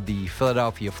manager of the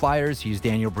Philadelphia Flyers. He's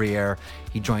Daniel Briere.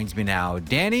 He joins me now.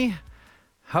 Danny,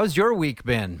 how's your week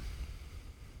been?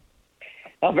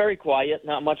 Very quiet.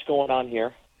 Not much going on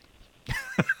here.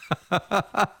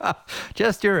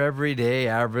 Just your everyday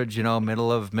average,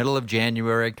 middle of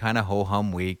January kind of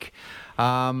ho-hum week.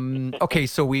 Okay,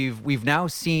 so we've now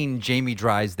seen Jamie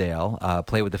Drysdale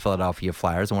play with the Philadelphia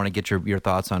Flyers. I want to get your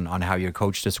thoughts on how your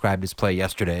coach described his play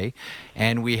yesterday.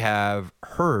 And we have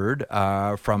heard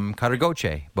from Cutter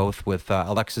Gauthier, both with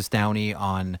Alexis Downey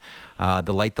on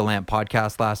the Light the Lamp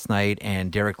podcast last night,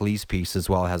 and Derek Lee's piece as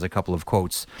well has a couple of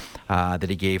quotes that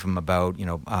he gave him about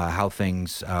how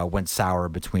things went sour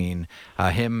between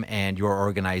him and your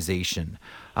organization.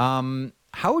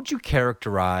 How would you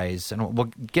characterize, and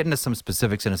we'll get into some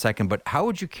specifics in a second, but how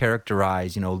would you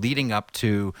characterize, leading up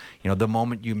to, the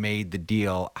moment you made the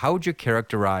deal, how would you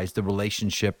characterize the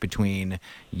relationship between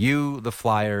you, the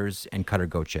Flyers, and Cutter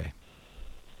Gauthier?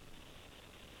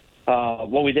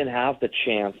 Well, we didn't have the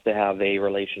chance to have a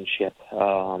relationship.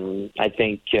 I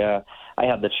think I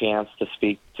had the chance to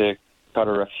speak to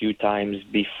Cutter a few times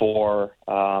before,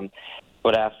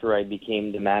 but after I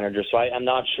became the manager. So I'm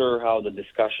not sure how the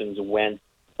discussions went,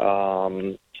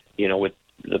 with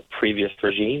the previous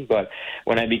regime. But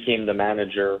when I became the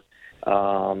manager,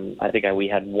 I think we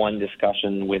had one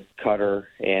discussion with Cutter,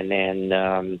 and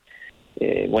then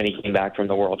when he came back from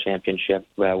the World Championship,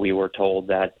 we were told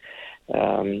that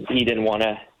he didn't want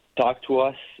to talk to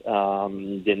us,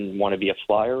 didn't want to be a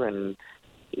Flyer, and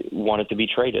wanted to be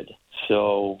traded.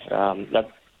 So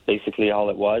that's basically all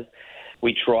it was.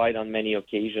 We tried on many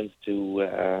occasions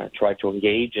to try to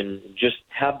engage and just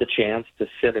have the chance to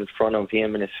sit in front of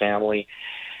him and his family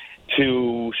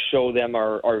to show them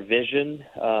our vision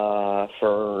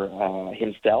for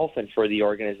himself and for the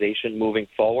organization moving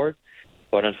forward.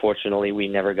 But unfortunately, we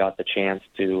never got the chance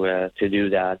to do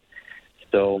that.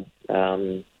 So,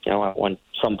 at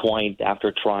some point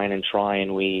after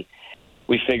trying, we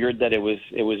figured that it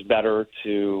was better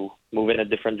to move in a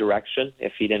different direction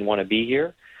if he didn't want to be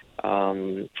here.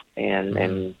 And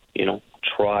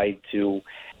try to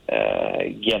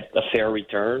get a fair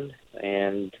return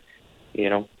and,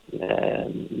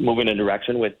 move in a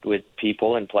direction with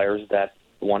people and players that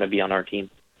want to be on our team.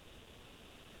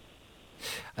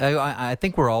 I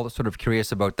think we're all sort of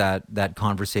curious about that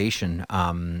conversation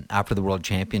after the World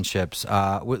Championships.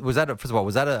 Was that first of all?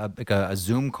 Was that a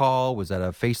Zoom call? Was that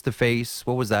a face-to-face?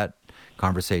 What was that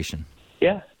conversation?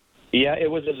 Yeah,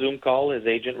 it was a Zoom call. His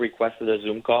agent requested a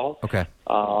Zoom call. Okay.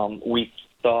 We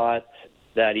thought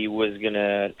that he was going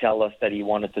to tell us that he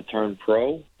wanted to turn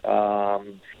pro,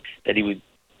 that he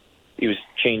was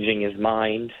changing his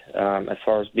mind as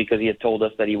far as because he had told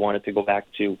us that he wanted to go back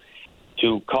to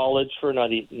college for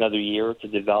another year to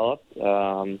develop.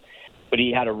 But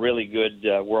he had a really good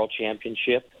World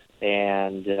Championship,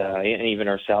 and even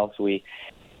ourselves, we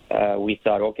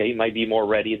thought, okay, he might be more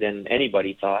ready than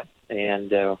anybody thought,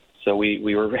 and so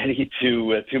we were ready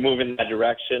to move in that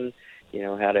direction.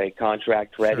 Had a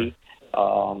contract ready.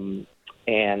 Sure.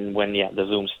 And when the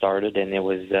Zoom started, and it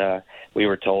was we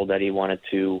were told that he wanted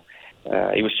to,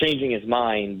 he was changing his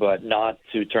mind, but not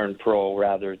to turn pro,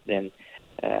 rather than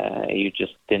he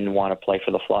just didn't want to play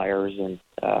for the Flyers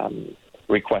and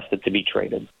requested to be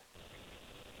traded.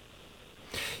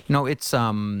 You know, it's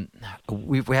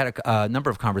we had a number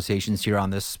of conversations here on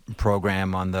this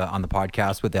program, on the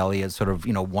podcast with Elliot, sort of,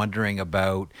 wondering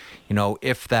about,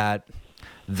 if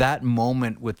that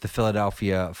moment with the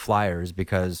Philadelphia Flyers,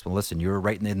 because, well, listen, you were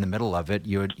right in the middle of it.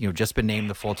 You had just been named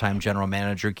the full-time general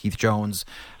manager. Keith Jones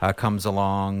comes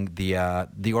along.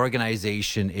 The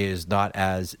organization is not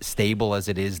as stable as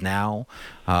it is now.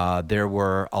 There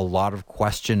were a lot of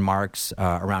question marks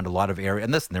around a lot of areas.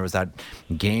 And listen, there was that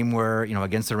game where,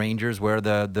 against the Rangers, where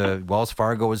the Wells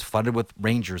Fargo was flooded with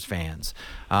Rangers fans.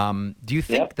 Do you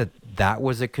think that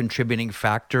was a contributing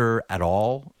factor at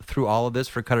all through all of this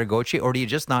for Cutter Gauthier, or do you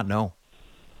just not know?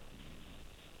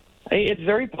 It's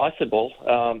very possible.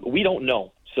 We don't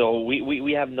know, so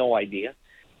we have no idea.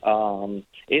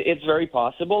 It's very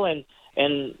possible, and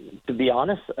to be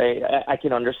honest, I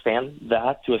can understand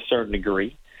that to a certain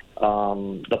degree.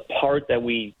 The part that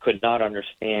we could not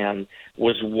understand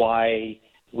was why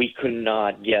we could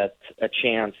not get a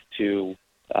chance to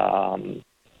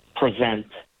present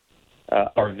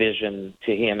our vision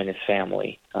to him and his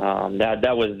family.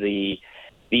 That was the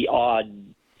odd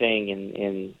thing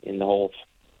in the whole,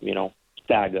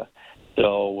 saga.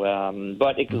 So,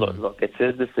 but look, it's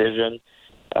his decision.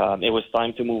 It was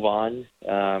time to move on.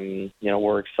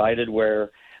 We're excited where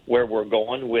we're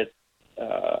going with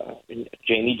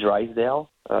Jamie Drysdale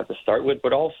to start with,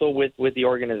 but also with the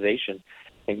organization.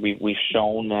 I think we've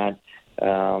shown that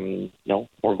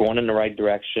we're going in the right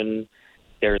direction.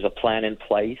 There's a plan in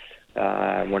place.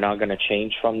 We're not going to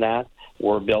change from that.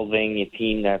 We're building a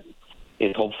team that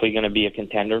is hopefully going to be a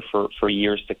contender for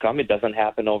years to come. It doesn't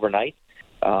happen overnight,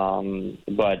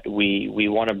 but we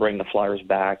want to bring the Flyers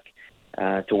back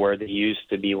to where they used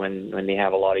to be when they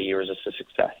have a lot of years of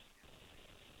success.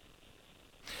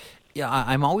 Yeah,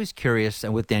 I'm always curious,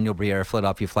 and with Daniel Briere,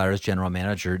 Philadelphia Flyers general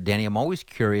manager, Danny, I'm always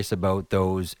curious about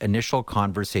those initial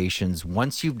conversations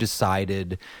once you've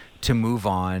decided to move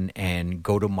on and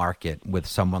go to market with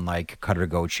someone like Cutter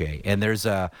Gauthier. And there's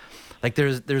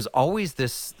always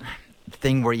this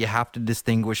thing where you have to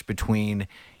distinguish between,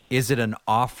 is it an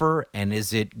offer and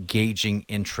is it gauging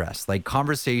interest? Like,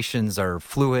 conversations are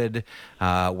fluid.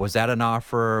 Was that an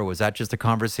offer? Was that just a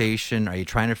conversation? Are you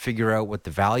trying to figure out what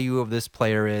the value of this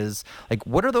player is? Like,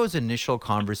 what are those initial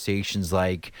conversations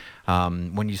like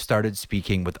when you started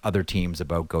speaking with other teams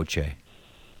about Gauthier?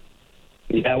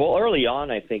 Yeah, well, early on,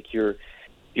 I think you're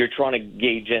trying to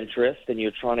gauge interest and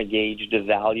you're trying to gauge the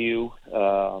value,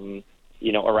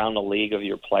 around the league of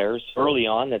your players. Early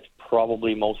on, that's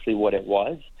probably mostly what it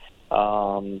was.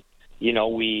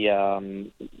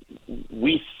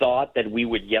 We thought that we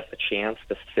would get the chance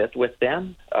to sit with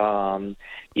them, and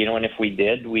if we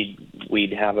did,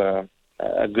 we'd have a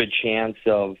good chance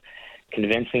of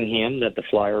convincing him that the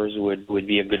Flyers would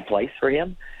be a good place for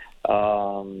him.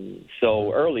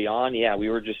 So early on, we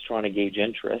were just trying to gauge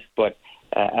interest, but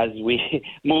as we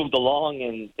moved along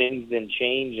and things didn't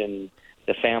change and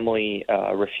the family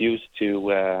refused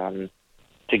to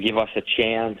give us a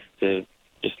chance to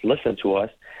just listen to us,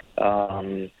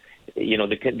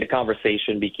 the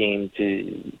conversation became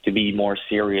to be more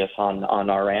serious on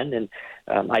our end. And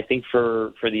I think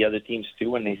for the other teams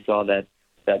too, when they saw that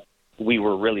we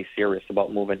were really serious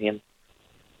about moving him.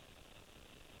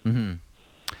 Mm-hmm.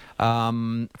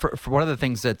 For one of the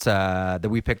things that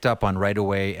we picked up on right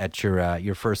away at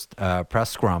your first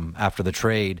press scrum after the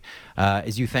trade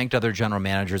is you thanked other general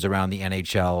managers around the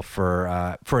NHL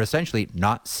for essentially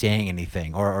not saying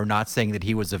anything or not saying that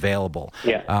he was available.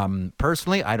 Yeah.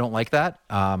 Personally, I don't like that.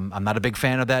 I'm not a big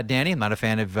fan of that, Danny. I'm not a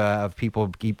fan of people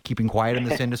keeping quiet in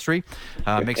this industry.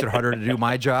 Makes it harder to do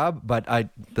my job. But I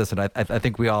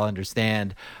think we all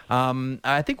understand.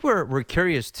 I think we're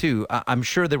curious too. I'm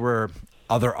sure there were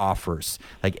other offers.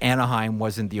 Like, Anaheim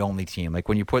wasn't the only team. Like,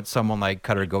 when you put someone like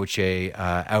Cutter Gauthier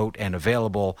out and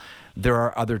available, there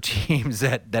are other teams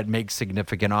that make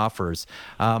significant offers.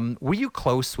 Were you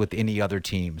close with any other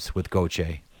teams with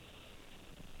Gauthier?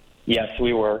 Yes,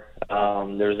 we were.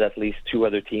 There's at least two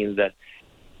other teams that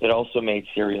also made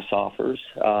serious offers.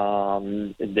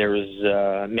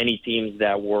 There's many teams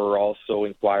that were also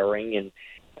inquiring and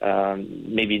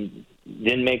maybe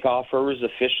didn't make offers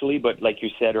officially, but like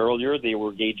you said earlier, they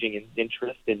were gauging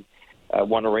interest and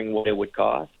wondering what it would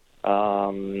cost.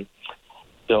 So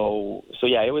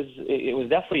yeah, it was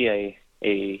definitely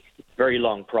a very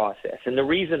long process. And the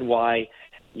reason why,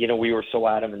 we were so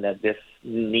adamant that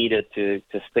needed to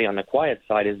stay on the quiet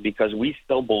side is because we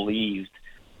still believed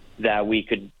that we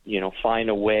could, find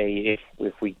a way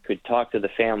if we could talk to the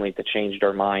family to change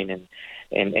their mind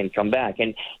and come back.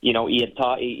 And,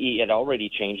 he had already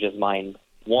changed his mind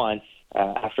once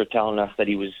after telling us that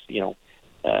he was,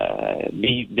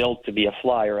 built to be a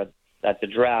flyer at the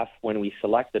draft when we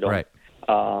selected him. Right.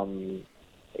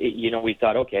 We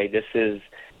thought, okay, this is,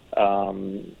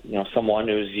 someone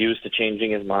who's used to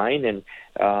changing his mind. And,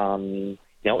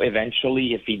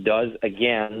 eventually if he does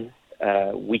again,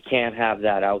 we can't have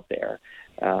that out there,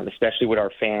 especially with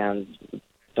our fans,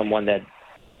 someone that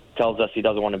tells us he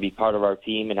doesn't want to be part of our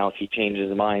team and now if he changes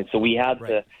his mind. So we had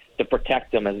to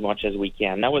protect him as much as we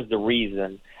can. That was the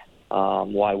reason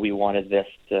why we wanted this,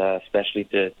 especially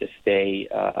to stay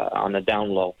on the down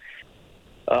low.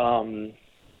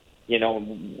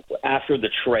 After the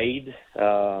trade,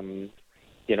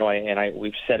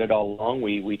 we've said it all along,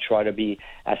 we try to be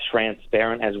as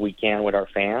transparent as we can with our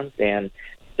fans, and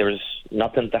there's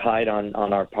nothing to hide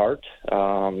on our part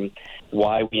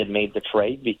why we had made the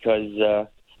trade, because,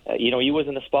 he was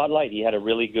in the spotlight. He had a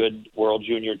really good World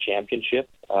Junior Championship,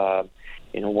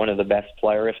 one of the best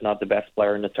player, if not the best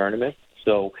player in the tournament.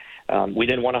 So we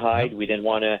didn't want to hide. We didn't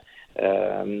want to,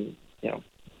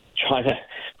 try to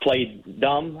play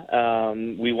dumb.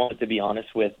 We wanted to be honest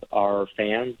with our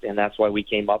fans, and that's why we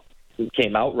came out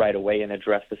right away and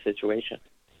addressed the situation.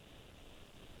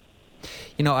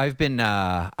 I've been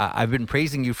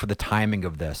praising you for the timing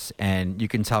of this, and you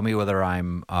can tell me whether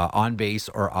I'm on base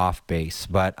or off base.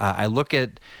 But I look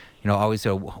at, always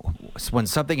when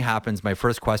something happens, my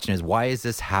first question is, why is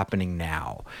this happening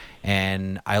now?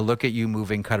 And I look at you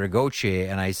moving Cutter Gauthier,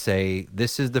 and I say,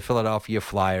 this is the Philadelphia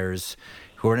Flyers,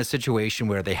 who are in a situation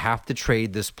where they have to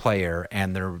trade this player,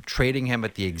 and they're trading him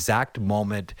at the exact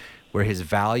moment where his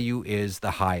value is the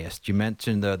highest. You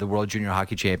mentioned the World Junior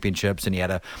Hockey Championships, and he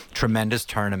had a tremendous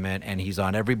tournament, and he's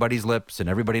on everybody's lips, and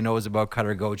everybody knows about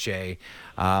Cutter Gauthier.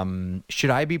 Should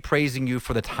I be praising you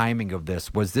for the timing of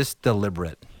this? Was this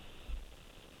deliberate?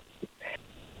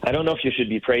 I don't know if you should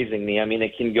be praising me. I mean,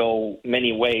 it can go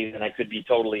many ways, and I could be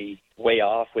totally way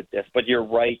off with this. But you're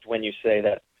right when you say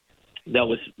that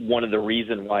was one of the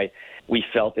reasons why we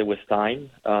felt it was time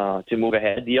to move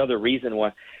ahead. The other reason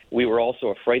why we were also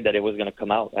afraid that it was going to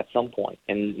come out at some point.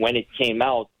 And when it came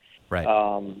out, right.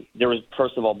 There was,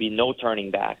 first of all, be no turning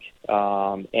back.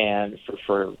 And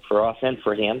for us and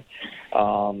for him,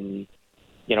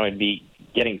 it'd be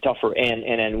getting tougher. And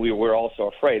then we were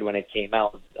also afraid when it came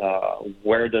out,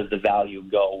 where does the value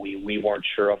go? We weren't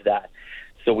sure of that.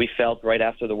 So we felt right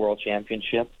after the World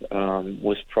Championship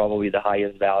was probably the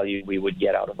highest value we would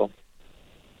get out of him.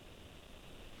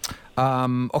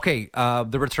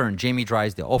 The return, Jamie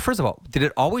Drysdale. Oh, first of all, did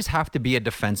it always have to be a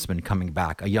defenseman coming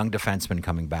back, a young defenseman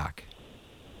coming back?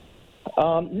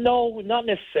 No, not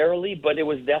necessarily, but it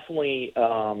was definitely,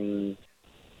 an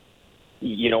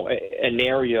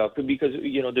area, because,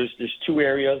 there's two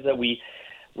areas that we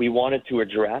wanted to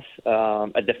address,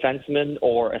 a defenseman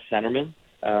or a centerman.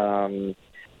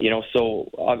 So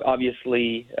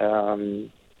obviously,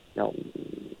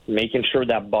 making sure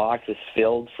that box is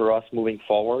filled for us moving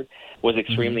forward was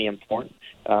extremely important.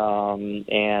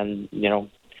 And,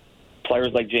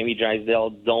 players like Jamie Drysdale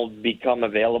don't become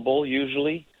available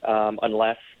usually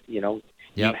unless, you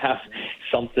have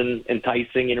something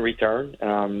enticing in return.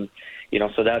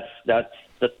 So that's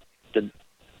the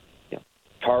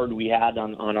card we had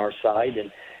on our side.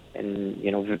 And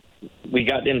we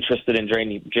got interested in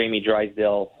Jamie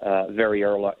Drysdale very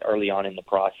early on in the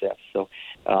process. So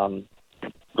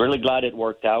really glad it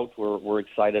worked out. We're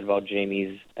excited about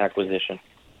Jamie's acquisition.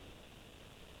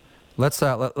 Let's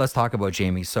talk about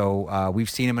Jamie. So we've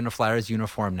seen him in a Flyers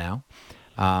uniform now.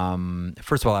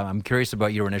 First of all, I'm curious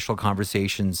about your initial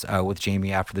conversations with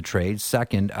Jamie after the trade.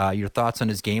 Second, your thoughts on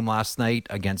his game last night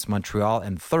against Montreal.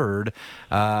 And third,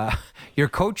 your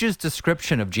coach's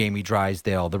description of Jamie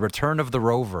Drysdale, the return of the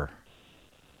Rover.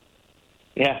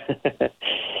 Yeah.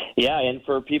 Yeah, and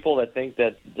for people that think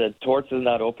that the Torts is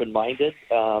not open-minded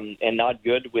and not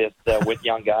good with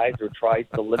young guys or tries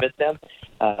to limit them,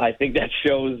 I think that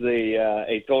shows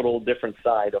a total different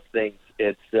side of things.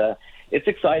 It's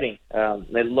exciting.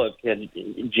 And look,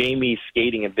 Jamie's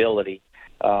skating ability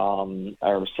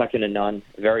are second to none.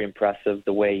 Very impressive,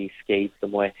 the way he skates, the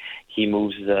way he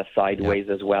moves sideways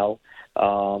as well.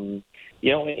 And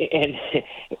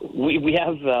we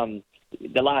have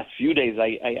the last few days,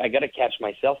 I got to catch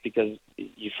myself because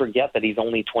you forget that he's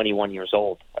only 21 years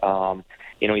old.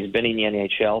 He's been in the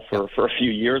NHL for a few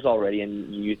years already,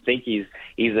 and you think he's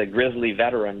a Grizzly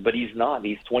veteran, but he's not.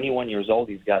 He's 21 years old.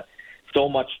 He's got so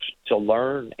much to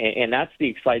learn, and that's the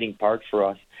exciting part for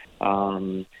us.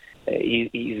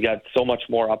 He's got so much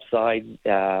more upside.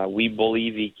 We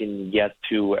believe he can get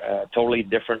to a totally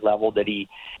different level that he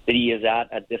is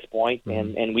at this point.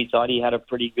 Mm-hmm. And we thought he had a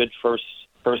pretty good first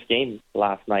game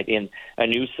last night in a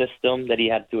new system that he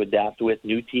had to adapt with,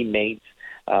 new teammates,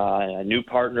 a new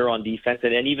partner on defense,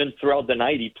 and even throughout the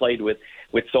night he played with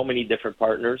so many different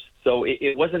partners. So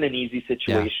it wasn't an easy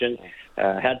situation.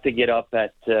 Had to get up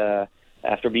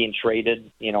after being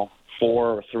traded, 4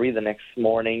 or 3 the next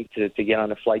morning to get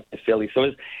on a flight to Philly.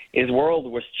 So his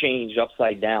world was changed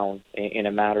upside down in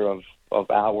a matter of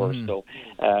hours. Mm. So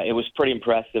it was pretty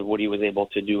impressive what he was able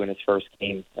to do in his first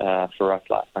game for us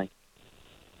last night.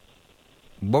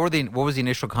 What was the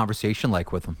initial conversation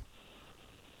like with him?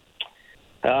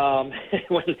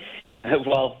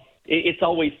 It's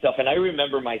always tough. And I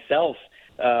remember myself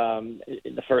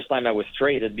the first time I was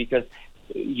traded, because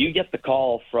you get the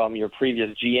call from your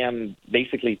previous GM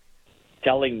basically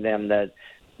telling them that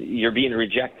you're being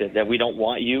rejected, that we don't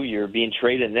want you, you're being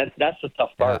traded. And that's the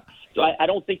tough part. Yeah. So I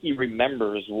don't think he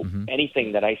remembers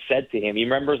anything that I said to him. He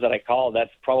remembers that I called.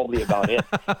 That's probably about it.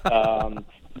 I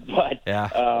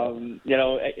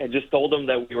just told him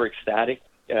that we were ecstatic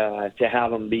to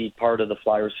have him be part of the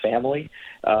Flyers family.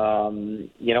 And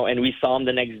we saw him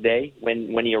the next day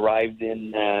when he arrived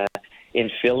in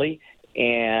Philly.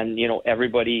 And,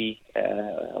 everybody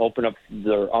opened up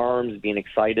their arms, being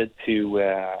excited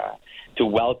to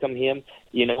welcome him.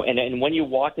 And when you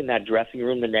walk in that dressing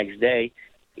room the next day,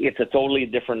 it's a totally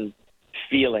different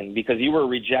feeling, because you were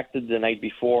rejected the night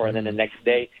before, and then the next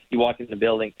day you walk in the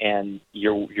building and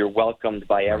you're welcomed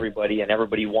by everybody, and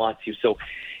everybody wants you. So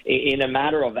in a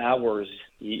matter of hours,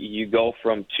 you go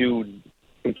from 2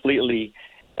 completely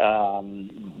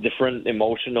different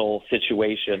emotional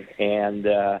situation, and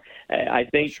I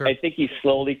think he's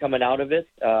slowly coming out of it,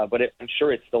 but I'm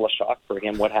sure it's still a shock for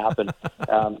him what happened.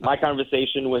 My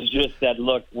conversation was just that,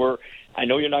 look, I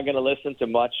know you're not going to listen to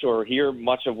much or hear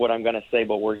much of what I'm going to say,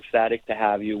 but we're ecstatic to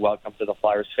have you. Welcome to the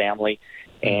Flyers family,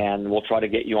 and we'll try to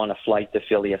get you on a flight to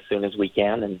Philly as soon as we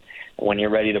can, and when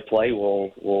you're ready to play,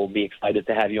 we'll be excited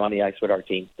to have you on the ice with our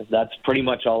team. That's pretty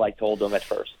much all I told him at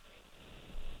first.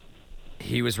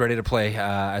 He was ready to play,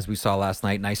 as we saw last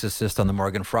night. Nice assist on the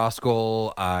Morgan Frost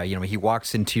goal. He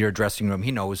walks into your dressing room. He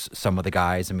knows some of the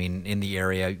guys. I mean, in the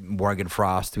area, Morgan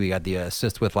Frost, we got the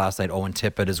assist with last night. Owen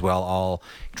Tippett as well, all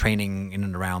training in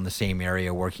and around the same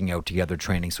area, working out together,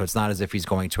 training. So it's not as if he's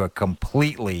going to a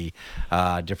completely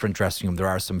different dressing room. There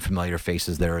are some familiar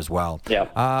faces there as well. Yeah.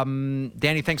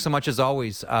 Danny, thanks so much as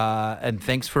always. And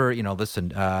thanks for, listen,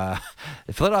 the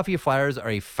Philadelphia Flyers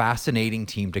are a fascinating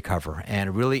team to cover and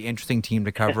a really interesting team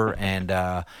to cover.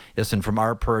 And listen, from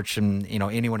our perch, and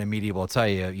anyone in media will tell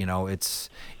you, it's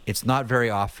not very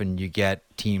often you get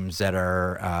teams that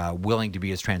are willing to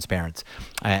be as transparent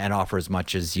and offer as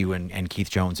much as you and Keith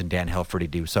Jones and Dan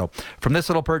Hilferty do. So from this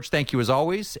little perch, thank you as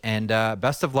always, and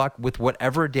best of luck with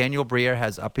whatever Daniel Briere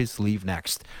has up his sleeve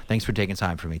next. Thanks for taking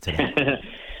time for me today.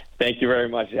 Thank you very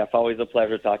much, Jeff. Always a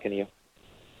pleasure talking to you.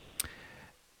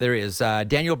 There is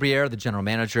Daniel Briere, the general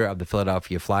manager of the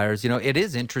Philadelphia Flyers. It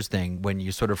is interesting when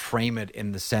you sort of frame it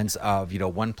in the sense of,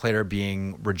 one player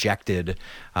being rejected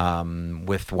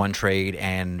with one trade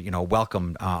and,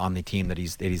 welcomed on the team that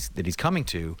he's coming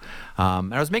to.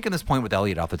 And I was making this point with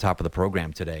Elliot off the top of the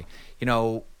program today.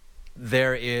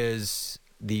 There is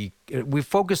we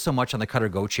focus so much on the Cutter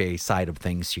Gauthier side of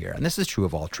things here, and this is true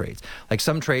of all trades. Like,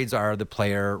 some trades are the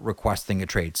player requesting a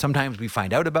trade. Sometimes we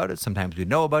find out about it, sometimes we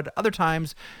know about it, other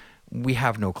times we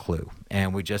have no clue,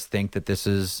 and we just think that this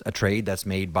is a trade that's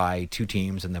made by 2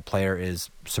 teams, and the player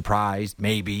is surprised,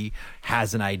 maybe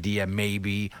has an idea,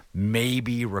 maybe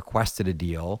requested a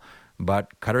deal,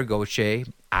 but Cutter Gauthier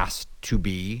asked to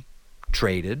be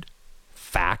traded.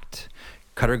 Fact.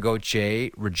 Cutter Gauthier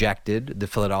rejected the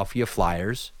Philadelphia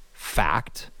Flyers.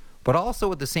 Fact. But also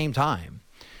at the same time,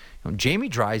 Jamie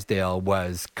Drysdale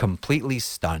was completely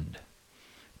stunned,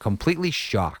 completely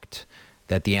shocked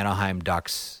that the Anaheim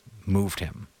Ducks moved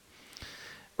him,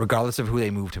 regardless of who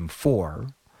they moved him for.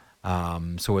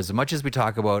 So as much as we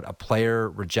talk about a player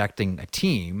rejecting a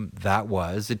team, that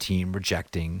was a team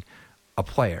rejecting a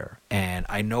player. And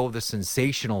I know the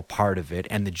sensational part of it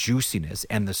and the juiciness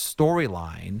and the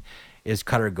storyline is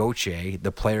Cutter Gauthier,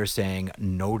 the player saying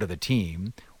no to the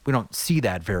team. We don't see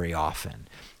that very often.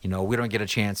 We don't get a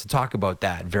chance to talk about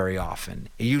that very often.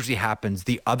 It usually happens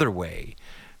the other way.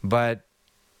 But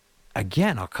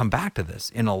again, I'll come back to this.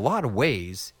 In a lot of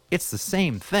ways, it's the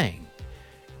same thing.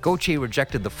 Gauthier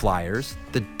rejected the Flyers.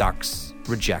 The Ducks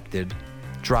rejected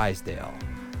Drysdale.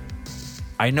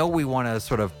 I know we want to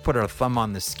sort of put our thumb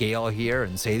on the scale here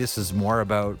and say this is more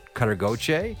about Cutter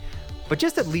Gauthier, but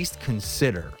just at least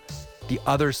consider the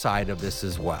other side of this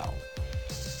as well.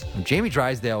 Jamie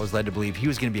Drysdale was led to believe he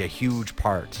was going to be a huge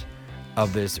part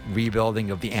of this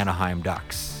rebuilding of the Anaheim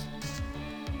Ducks.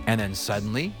 And then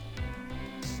suddenly,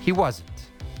 he wasn't.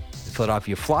 The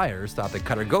Philadelphia Flyers thought that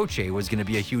Gauthier was going to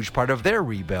be a huge part of their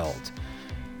rebuild.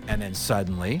 And then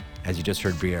suddenly, as you just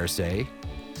heard Briere say,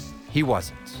 he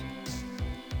wasn't.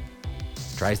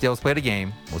 Drysdale's played a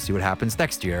game. We'll see what happens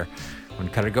next year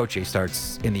when Gauthier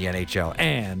starts in the NHL.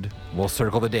 And we'll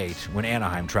circle the date when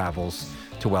Anaheim travels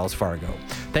to Wells Fargo.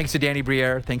 Thanks to Danny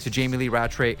Briere. Thanks to Jamie Lee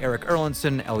Rattray, Eric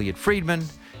Erlinson, Elliot Friedman,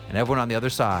 and everyone on the other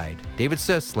side. David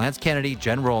Siss, Lance Kennedy,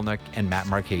 Jen Rolnick, and Matt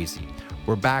Marchese.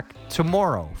 We're back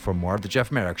tomorrow for more of the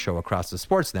Jeff Merrick Show across the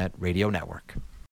Sportsnet Radio Network.